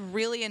 I was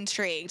really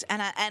intrigued,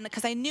 and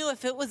because I knew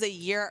if it was a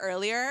year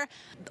earlier,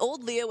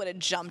 old Leah would have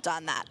jumped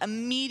on that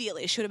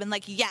immediately. She would have been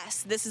like,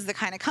 yes, this is the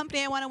kind of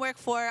company I want to work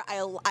for.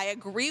 I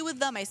agree with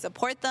them. I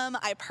support them.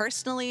 I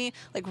personally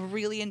like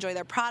really enjoy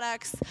their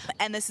products,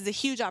 and this is a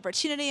huge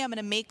opportunity. I'm going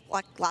to make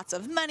like lots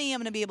of money. I'm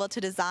going to be able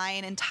to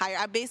design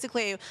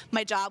basically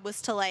my job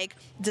was to like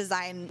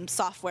design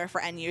software for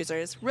end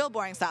users. Real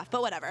boring stuff,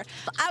 but whatever.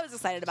 But I was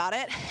excited about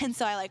it, and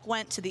so I like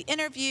went to the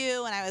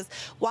interview, and I was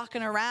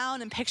walking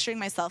around and picturing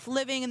myself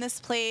living in this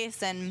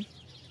place, and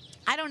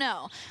I don't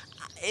know,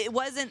 it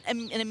wasn't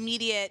an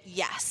immediate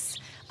yes.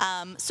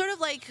 Sort of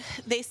like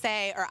they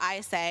say, or I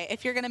say,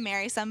 if you're going to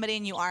marry somebody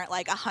and you aren't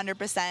like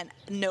 100%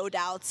 no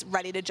doubts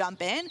ready to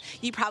jump in,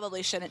 you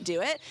probably shouldn't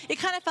do it. It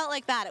kind of felt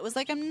like that. It was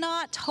like I'm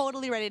not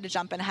totally ready to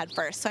jump in head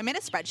first. So I made a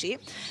spreadsheet,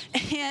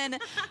 and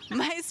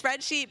my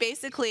spreadsheet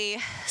basically,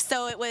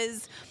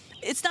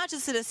 it's not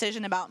just a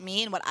decision about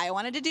me and what I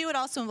wanted to do. It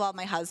also involved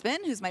my husband,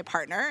 who's my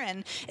partner.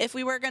 And if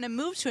we were going to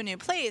move to a new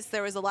place,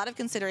 there was a lot of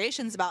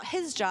considerations about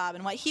his job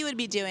and what he would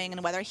be doing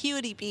and whether he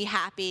would be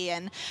happy.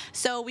 And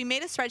so we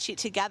made a spreadsheet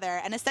together,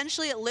 and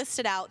essentially it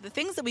listed out the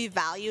things that we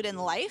valued in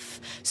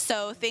life.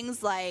 So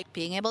things like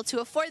being able to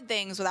afford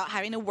things without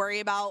having to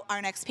worry about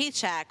our next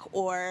paycheck,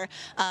 or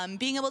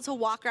being able to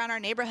walk around our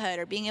neighborhood,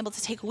 or being able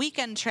to take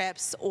weekend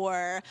trips,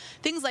 or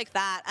things like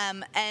that.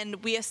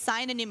 And we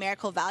assigned a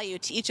numerical value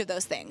to each of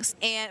those things.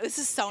 And this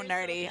is so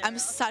nerdy. I'm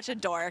such a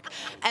dork.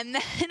 And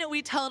then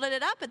we totaled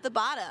it up at the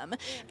bottom.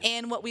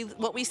 And what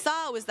we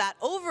saw was that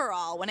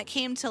overall, when it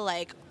came to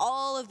like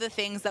all of the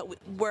things that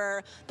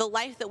were the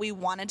life that we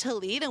wanted to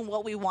lead and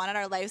what we wanted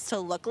our lives to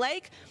look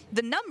like,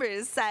 the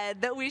numbers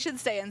said that we should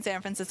stay in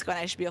San Francisco and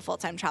I should be a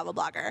full-time travel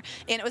blogger.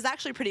 And it was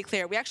actually pretty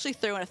clear. We actually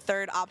threw in a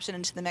third option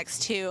into the mix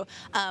too.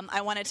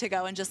 I wanted to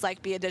go and just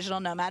like be a digital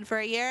nomad for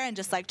a year and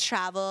just like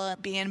travel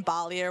and be in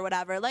Bali or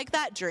whatever, like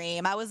that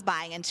dream. I was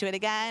buying into it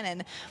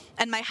again.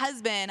 And my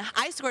husband,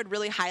 I scored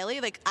really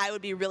highly. Like I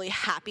would be really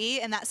happy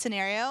in that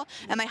scenario,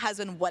 and my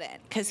husband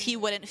wouldn't, because he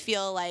wouldn't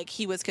feel like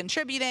he was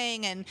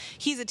contributing, and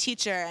he's a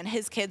teacher and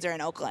his kids are in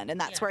Oakland, and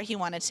that's where he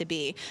wanted to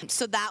be.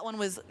 So that one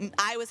was,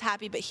 I was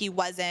happy, but he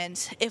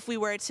wasn't. If we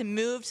were to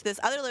move to this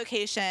other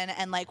location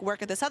and like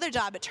work at this other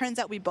job, it turns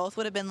out we both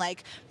would have been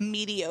like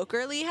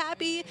mediocrely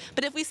happy.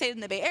 But if we stayed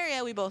in the Bay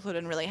Area, we both would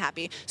have been really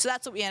happy. So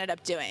that's what we ended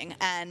up doing.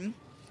 And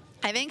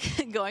I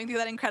think going through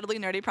that incredibly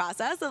nerdy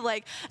process of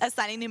like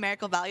assigning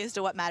numerical values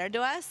to what mattered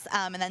to us,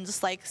 and then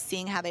just like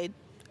seeing how they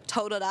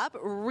totaled up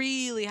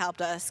really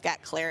helped us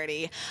get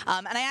clarity.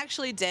 And I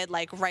actually did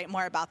like write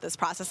more about this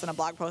process in a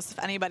blog post.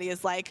 If anybody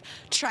is like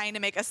trying to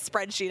make a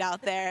spreadsheet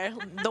out there,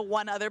 the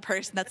one other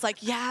person that's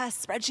like, yeah,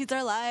 spreadsheets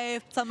are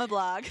life, it's on my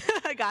blog.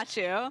 I got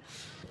you.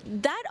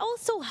 That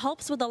also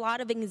helps with a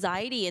lot of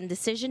anxiety and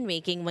decision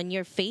making when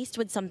you're faced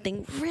with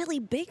something really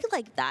big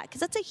like that,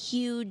 because that's a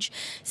huge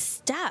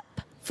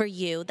step for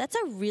you. That's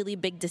a really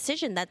big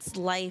decision. That's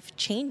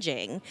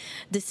life-changing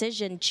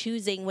decision,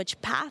 choosing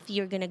which path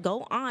you're going to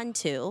go on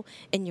to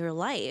in your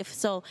life.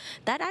 So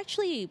that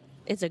actually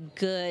is a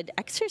good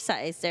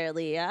exercise there,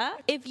 Lia.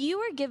 If you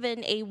were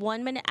given a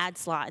 1-minute ad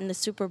slot in the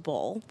Super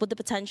Bowl with the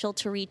potential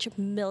to reach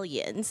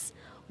millions,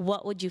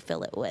 what would you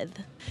fill it with?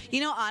 You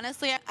know,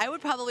 honestly, I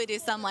would probably do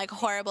some like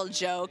horrible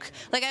joke.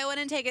 Like I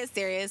wouldn't take it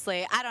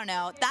seriously. I don't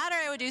know. That,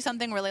 or I would do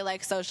something really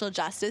like social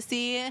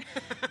justice-y.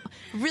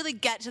 Really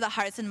get to the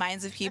hearts and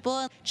minds of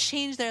people,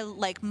 change their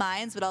like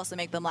minds, but also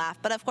make them laugh.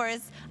 But of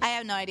course, I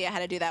have no idea how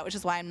to do that, which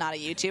is why I'm not a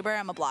YouTuber.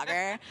 I'm a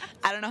blogger.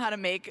 I don't know how to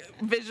make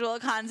visual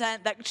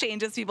content that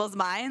changes people's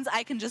minds.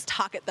 I can just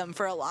talk at them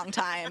for a long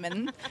time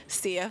and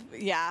see if,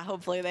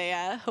 hopefully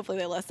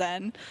they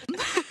listen.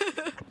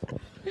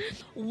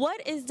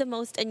 What is the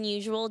most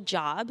unusual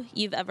job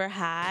you've ever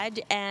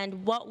had,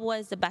 and what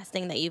was the best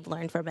thing that you've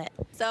learned from it?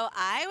 So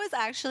I was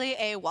actually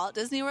a Walt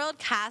Disney World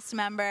cast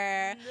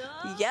member.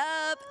 No.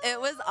 Yep, it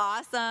was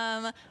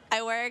awesome.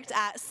 I worked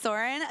at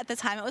Soarin'. At the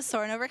time, it was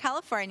Soarin' over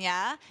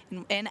California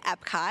in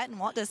Epcot in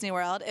Walt Disney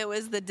World. It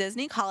was the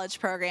Disney College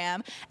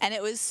program, and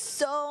it was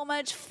so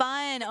much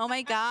fun. Oh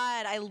my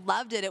God, I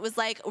loved it. It was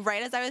like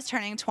right as I was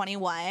turning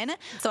 21,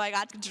 so I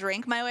got to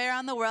drink my way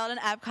around the world in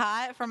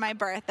Epcot for my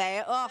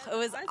birthday. Oh, it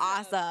was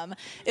awesome.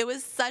 It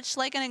was such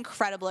like an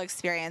incredible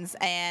experience,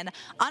 and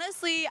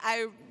honestly,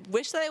 I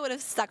wish that I would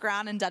have stuck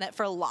around and done it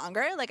for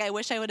longer. Like I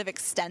wish I would have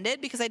extended,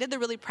 because I did the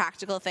really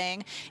practical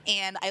thing,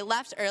 and I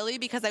left early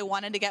because I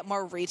wanted to get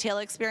more retail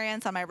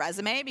experience on my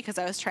resume, because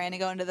I was trying to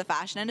go into the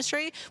fashion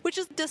industry, which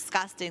is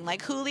disgusting.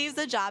 Like who leaves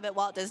a job at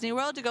Walt Disney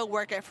World to go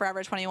work at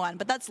Forever 21?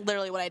 But that's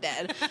literally what I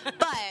did.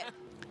 But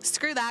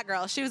screw that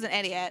girl. She was an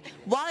idiot.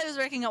 While I was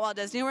working at Walt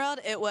Disney World,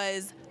 it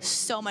was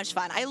so much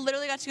fun. I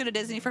literally got to go to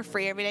Disney for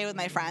free every day with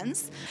my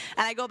friends.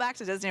 And I go back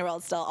to Disney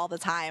World still all the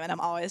time. And I'm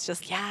always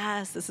just,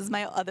 yes, this is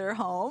my other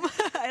home.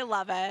 I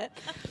love it.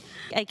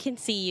 I can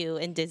see you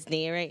in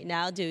Disney right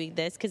now doing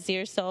this because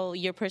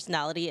your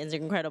personality is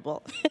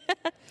incredible.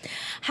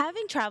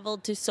 Having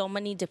traveled to so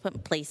many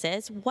different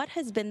places, what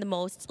has been the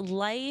most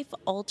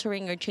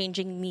life-altering or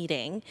changing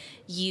meeting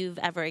you've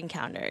ever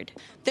encountered?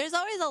 There's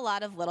always a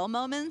lot of little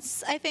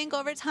moments, I think,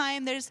 over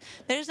time. There's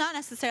not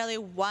necessarily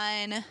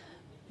one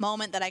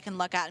moment that I can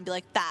look at and be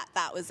like,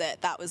 that was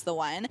it, that was the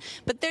one.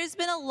 But there's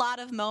been a lot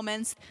of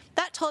moments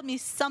that told me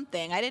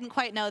something. I didn't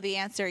quite know the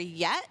answer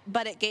yet,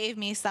 but it gave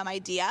me some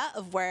idea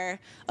of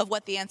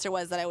what the answer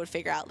was that I would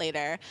figure out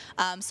later.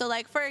 So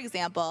like, for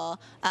example,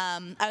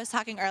 I was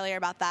talking earlier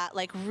about that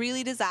like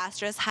really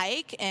disastrous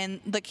hike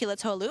in the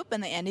Quilatoa Loop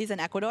in the Andes in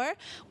Ecuador,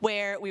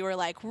 where we were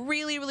like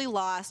really, really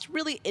lost,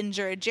 really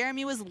injured.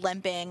 Jeremy was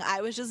limping.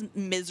 I was just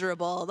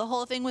miserable. The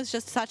whole thing was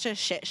just such a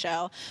shit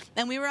show.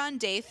 And we were on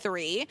day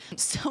 3.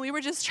 So we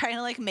were just trying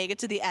to like make it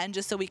to the end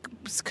just so we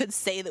could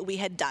say that we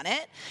had done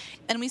it.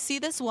 And we see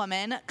this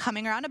woman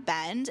coming around a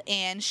bend,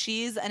 and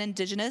she's an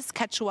indigenous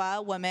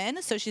Quechua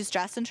woman. So she's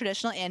dressed in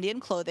traditional Andean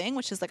clothing,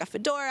 which is like a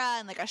fedora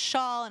and like a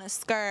shawl and a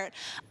skirt.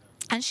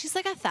 And she's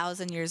like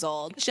 1,000 years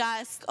old,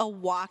 just a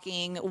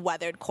walking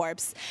weathered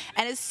corpse.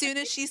 And as soon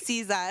as she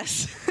sees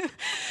us,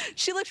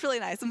 she looked really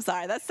nice. I'm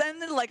sorry. That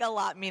sounded like a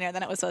lot meaner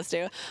than it was supposed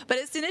to. But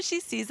as soon as she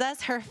sees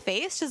us, her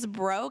face just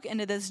broke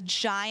into this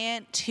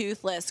giant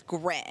toothless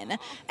grin.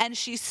 And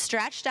she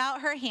stretched out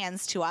her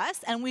hands to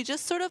us, and we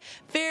just sort of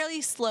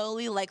fairly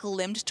slowly like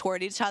limped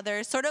toward each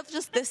other, sort of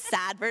just this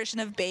sad version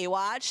of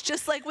Baywatch,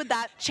 just like with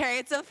that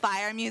Chariots of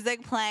Fire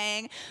music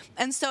playing.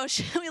 And so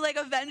we like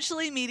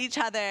eventually meet each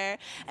other,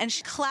 and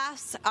she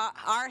clasps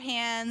our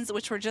hands,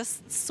 which were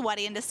just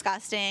sweaty and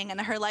disgusting,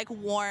 and her like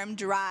warm,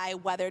 dry,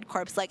 weathered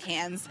corpse-like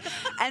hands,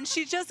 and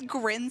she just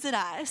grins at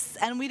us.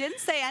 And we didn't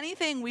say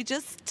anything. We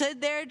just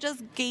stood there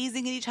just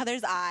gazing at each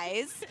other's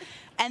eyes.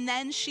 And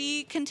then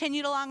she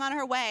continued along on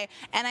her way.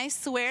 And I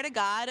swear to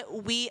God,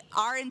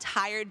 our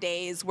entire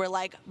days were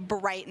like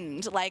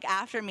brightened. Like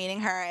after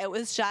meeting her, it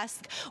was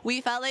just, we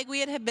felt like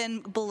we had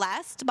been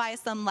blessed by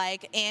some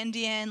like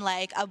Andean,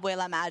 like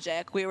abuela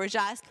magic. We were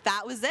just,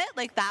 that was it.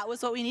 Like that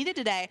was what we needed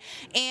today.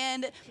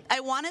 And I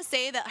want to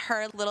say that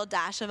her little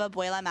dash of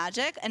abuela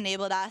magic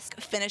enabled us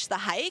to finish the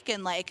hike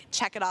and like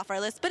check it off our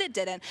list, but it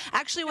didn't.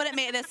 Actually, what it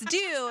made us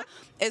do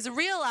is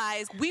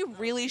realize we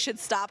really should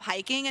stop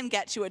hiking and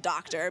get to a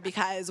doctor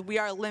because we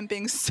are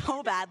limping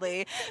so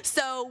badly.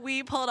 So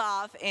we pulled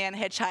off and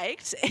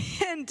hitchhiked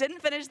and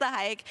didn't finish the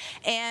hike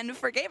and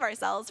forgave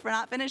ourselves for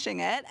not finishing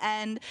it.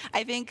 And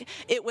I think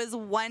it was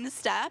one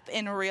step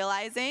in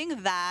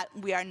realizing that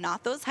we are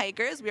not those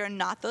hikers, we are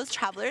not those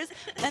travelers,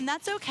 and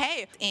that's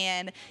okay.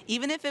 And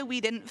even if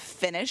we didn't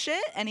finish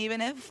it, and even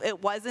if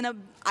it wasn't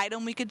an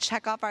item we could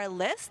check off our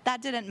list,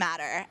 that didn't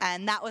matter.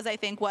 And that was, I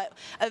think, what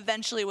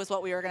eventually was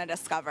what we were going to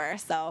discover.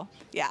 So,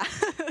 yeah.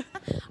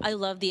 I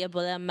love the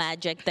abuela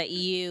magic that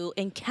you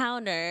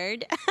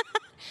encountered.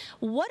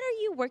 What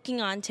are you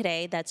working on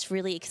today that's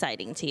really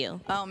exciting to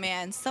you? Oh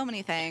man, so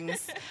many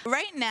things.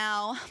 Right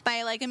now,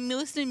 my like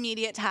most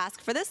immediate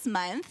task for this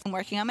month, I'm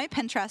working on my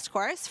Pinterest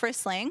course for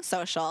slaying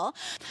social.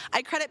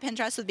 I credit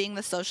Pinterest with being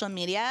the social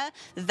media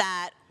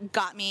that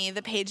got me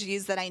the page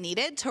views that I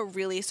needed to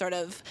really sort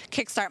of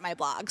kickstart my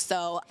blog.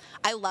 So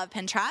I love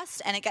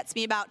Pinterest, and it gets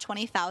me about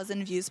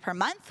 20,000 views per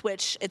month,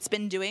 which it's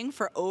been doing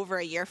for over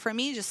a year for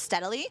me, just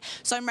steadily.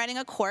 So I'm writing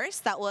a course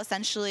that will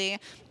essentially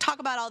talk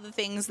about all the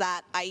things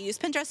that I use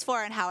Pinterest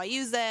for and how I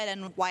use it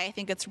and why I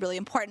think it's really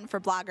important for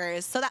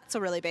bloggers. So that's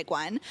a really big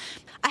one.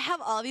 I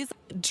have all these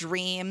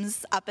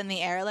dreams up in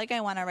the air. Like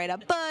I want to write a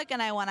book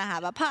and I want to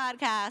have a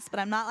podcast, but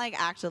I'm not like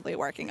actively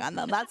working on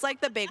them. That's like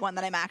the big one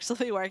that I'm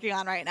actually working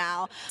on right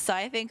now. So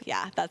I think,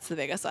 yeah, that's the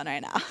biggest one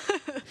right now.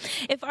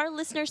 If our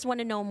listeners want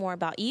to know more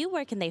about you,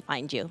 where can they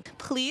find you?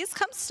 Please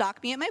come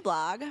stalk me at my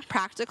blog,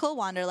 Practical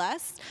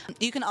Wanderlust.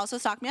 You can also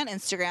stalk me on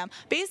Instagram.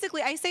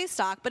 Basically, I say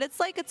stalk, but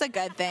it's like it's a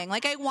good thing.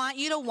 Like I want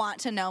you to want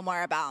to know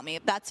more about me.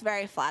 That's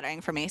very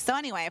flattering for me. So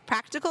anyway,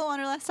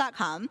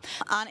 practicalwanderlust.com.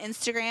 On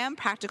Instagram,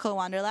 Practical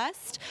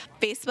Wanderlust.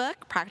 Facebook,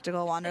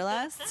 Practical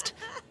Wanderlust.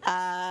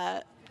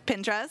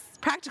 Pinterest,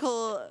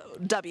 Practical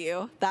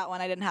W. That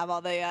one I didn't have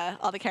all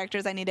the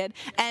characters I needed.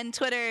 And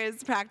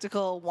Twitter's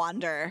Practical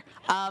Wander.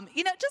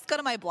 Just go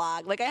to my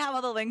blog. Like I have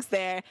all the links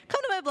there.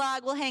 Come to my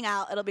blog. We'll hang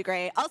out. It'll be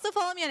great. Also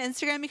follow me on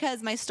Instagram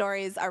because my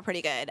stories are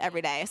pretty good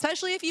every day.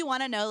 Especially if you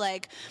want to know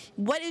like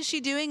what is she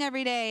doing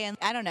every day, and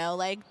I don't know,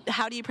 like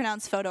how do you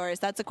pronounce Fodors?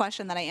 That's a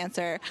question that I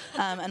answer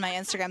in my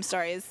Instagram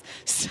stories.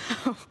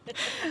 So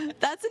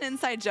that's an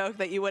inside joke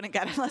that you wouldn't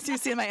get unless you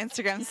see my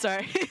Instagram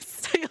stories.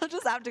 So you'll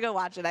just have to go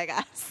watch it, I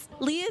guess.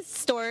 Lia's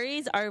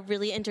stories are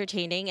really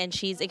entertaining, and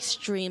she's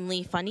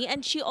extremely funny.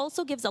 And she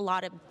also gives a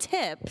lot of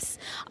tips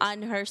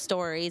on her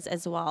stories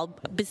as well,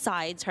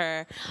 besides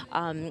her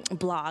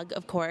blog,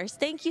 of course.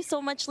 Thank you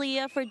so much,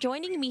 Lia, for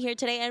joining me here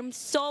today. I'm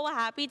so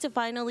happy to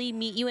finally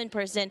meet you in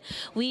person.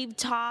 We've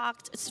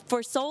talked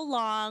for so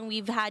long.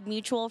 We've had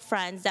mutual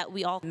friends that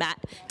we all met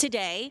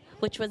today,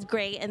 which was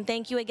great. And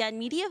thank you again,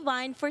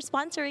 Mediavine, for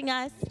sponsoring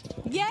us.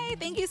 Yay,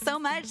 thank you so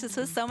much. This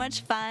was so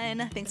much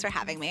fun. Thanks for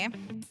having me.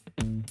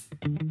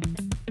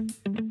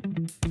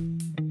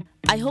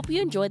 I hope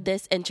you enjoyed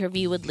this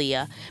interview with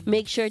Lia.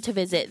 Make sure to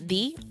visit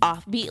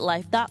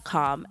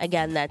theoffbeatlife.com.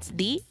 Again, that's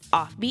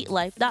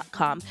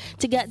theoffbeatlife.com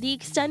to get the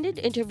extended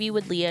interview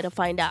with Lia to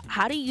find out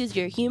how to use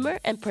your humor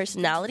and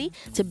personality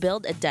to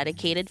build a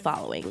dedicated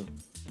following.